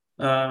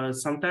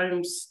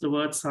 Sometimes the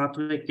word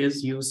Sattvic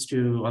is used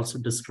to also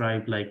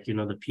describe like,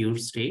 the pure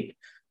state.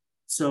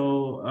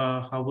 So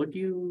how would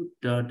you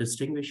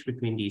distinguish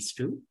between these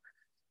two?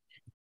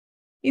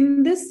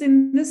 In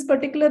this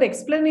particular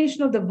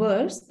explanation of the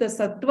verse, the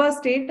sattva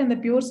state and the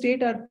pure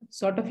state are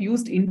sort of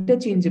used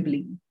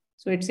interchangeably.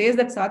 So it says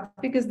that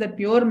sattvic is the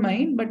pure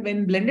mind, but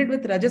when blended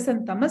with rajas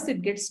and tamas,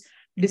 it gets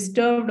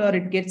disturbed or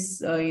it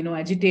gets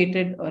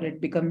agitated or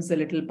it becomes a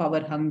little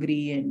power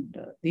hungry. And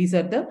these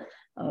are the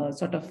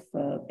sort of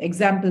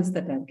examples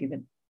that I've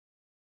given.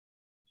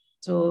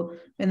 So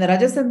when the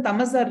rajas and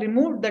tamas are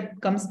removed, that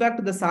comes back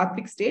to the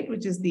sattvic state,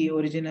 which is the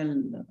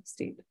original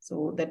state.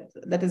 So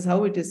that is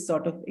how it is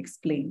sort of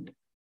explained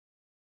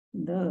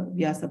in the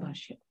Vyasa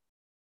Bhashya.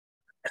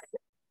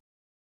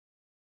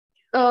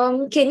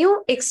 Can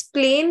you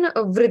explain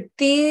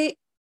vritti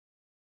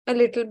a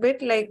little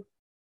bit?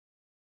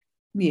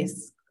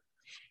 Yes.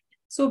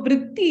 So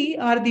vritti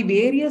are the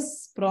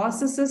various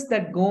processes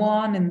that go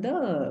on in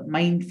the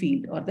mind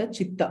field or the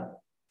chitta.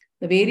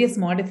 The various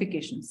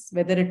modifications,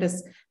 whether it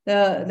is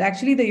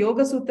actually the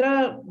Yoga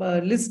Sutra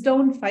lists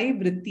down 5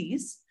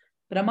 vrittis: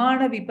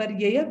 Pramana,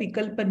 Viparyaya,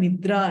 Vikalpa,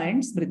 Nidra,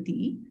 and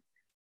Smriti.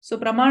 So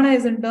Pramana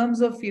is in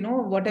terms of,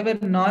 whatever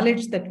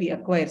knowledge that we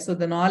acquire. So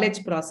the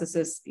knowledge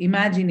processes,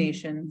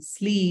 imagination,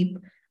 sleep,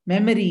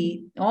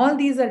 memory, all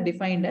these are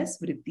defined as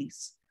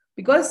vrittis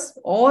because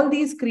all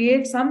these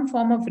create some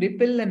form of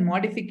ripple and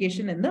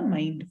modification in the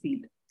mind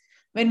field.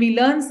 When we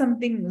learn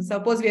something,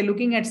 suppose we are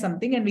looking at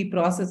something and we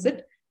process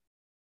it,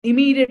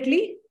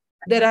 immediately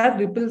there are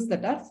ripples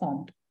that are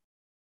formed.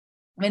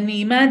 When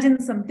we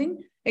imagine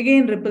something,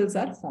 again ripples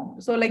are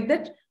formed. So like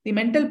that, the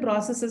mental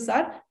processes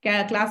are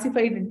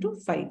classified into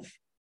 5.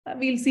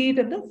 We'll see it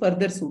in the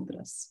further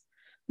sutras.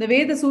 The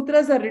way the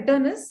sutras are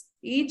written is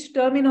each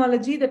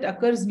terminology that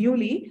occurs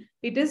newly,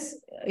 it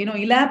is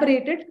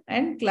elaborated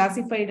and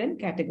classified and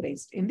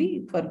categorized in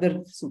the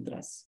further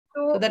sutras.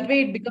 So that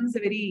way it becomes a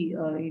very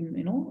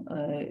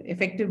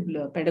effective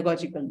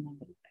pedagogical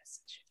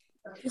passage.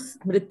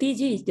 Vritti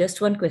ji,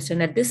 just one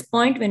question. At this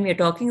point, when we are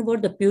talking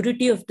about the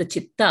purity of the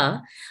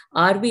chitta,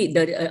 are we,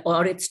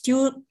 or its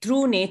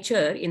true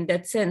nature in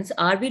that sense,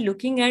 are we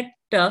looking at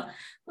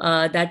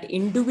that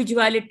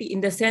individuality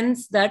in the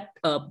sense that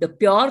the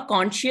pure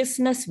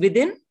consciousness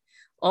within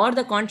or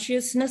the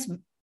consciousness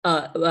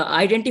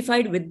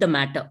identified with the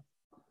matter?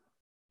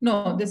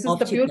 No, this is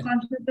the pure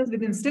consciousness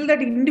within. Still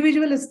that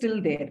individual is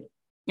still there.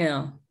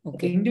 Yeah.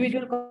 Okay. The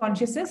individual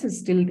consciousness is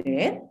still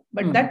there,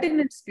 but that in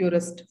its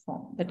purest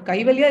form. That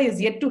Kaivalya is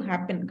yet to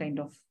happen, kind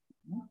of.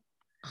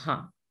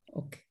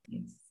 Okay.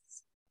 Yes.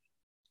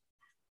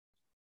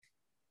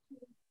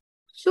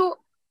 So,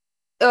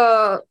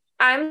 I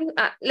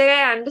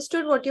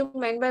understood what you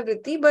meant by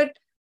vritti, but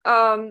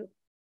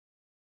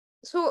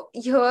so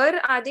here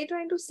are they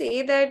trying to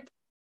say that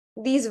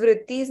these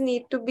vrittis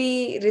need to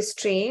be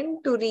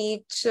restrained to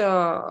reach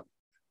the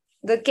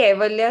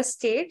Kaivalya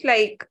state,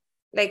 like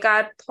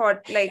our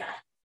thought, like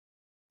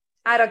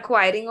our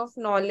acquiring of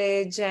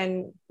knowledge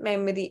and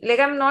memory?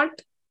 I'm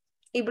not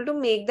able to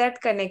make that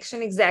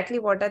connection. Exactly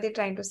what are they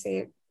trying to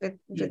say with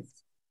vritti?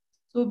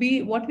 So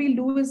what we'll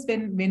do is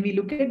when we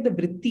look at the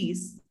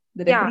vrittis,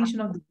 the definition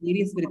of the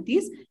various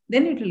vrittis,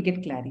 then it will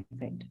get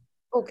clarified.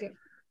 Okay.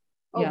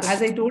 Yeah,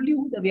 as I told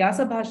you, the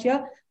Vyasa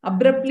Bhashya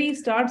abruptly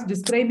starts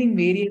describing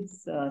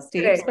various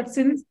states, but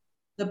since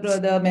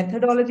the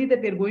methodology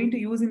that we're going to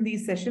use in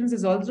these sessions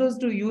is also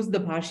to use the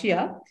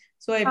Bhashya,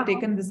 so I've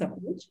taken this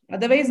approach.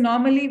 Otherwise,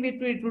 normally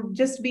it would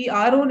just be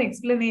our own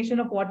explanation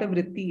of what a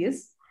vritti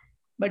is.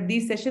 But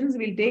these sessions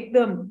will take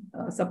the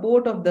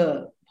support of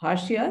the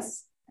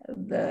Bhashyas,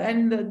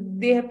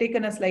 and they have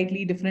taken a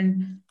slightly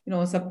different,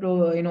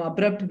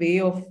 abrupt way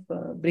of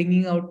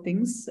bringing out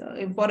things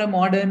for a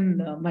modern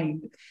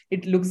mind.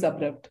 It looks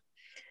abrupt.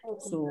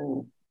 Okay.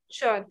 So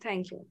sure,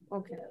 thank you.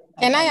 Okay.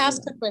 Can I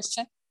ask a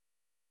question?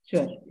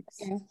 Sure.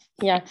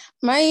 Yeah.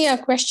 My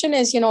question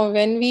is,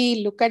 when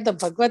we look at the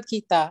Bhagavad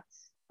Gita,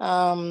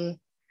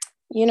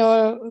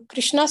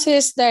 Krishna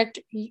says that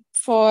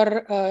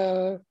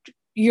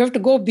you have to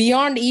go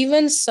beyond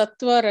even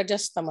sattva,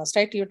 rajas, tamas,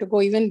 right? You have to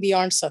go even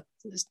beyond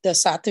the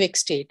sattvic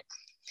state.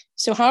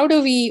 So how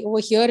do we, over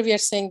here we are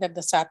saying that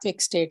the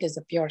sattvic state is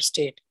the pure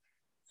state.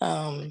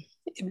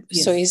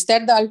 So is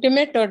that the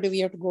ultimate, or do we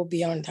have to go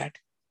beyond that?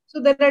 So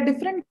there are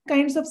different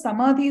kinds of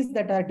samadhis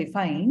that are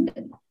defined.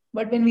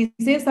 But when we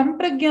say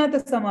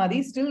sampragyata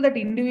samadhi, still that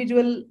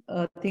individual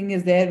thing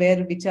is there where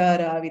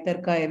vichara,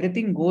 vitarka,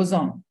 everything goes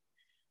on.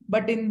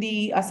 But in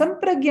the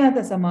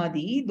asampragyata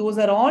samadhi, those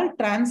are all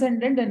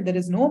transcendent and there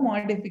is no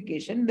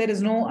modification. There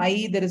is no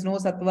I, there is no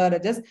sattva,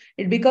 rajas.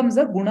 It becomes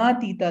a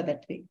gunatita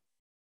that way.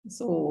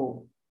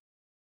 So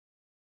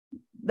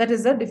that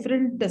is a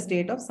different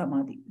state of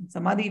samadhi. In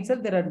samadhi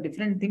itself, there are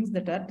different things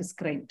that are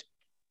described.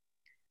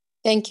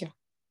 Thank you.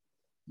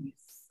 Yes.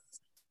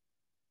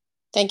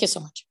 Thank you so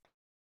much.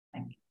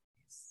 Thank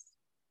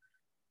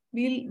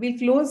you. We'll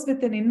close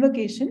with an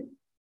invocation.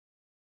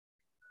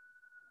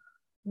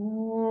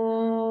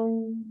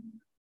 Om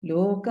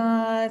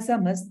Loka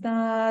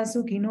Samasta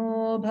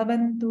Sukhino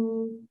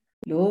Bhavantu.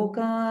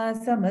 Loka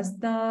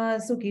Samasta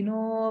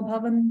Sukhino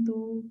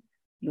Bhavantu.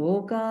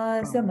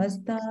 Loka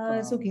Samasta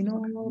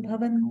Sukhino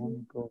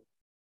Bhavantu.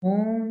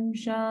 Om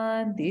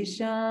Shanti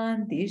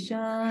Shanti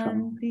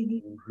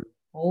Shanti.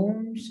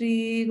 Om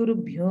Shri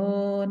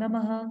Gurubhyo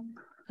Namaha.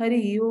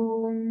 Hari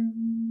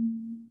Om.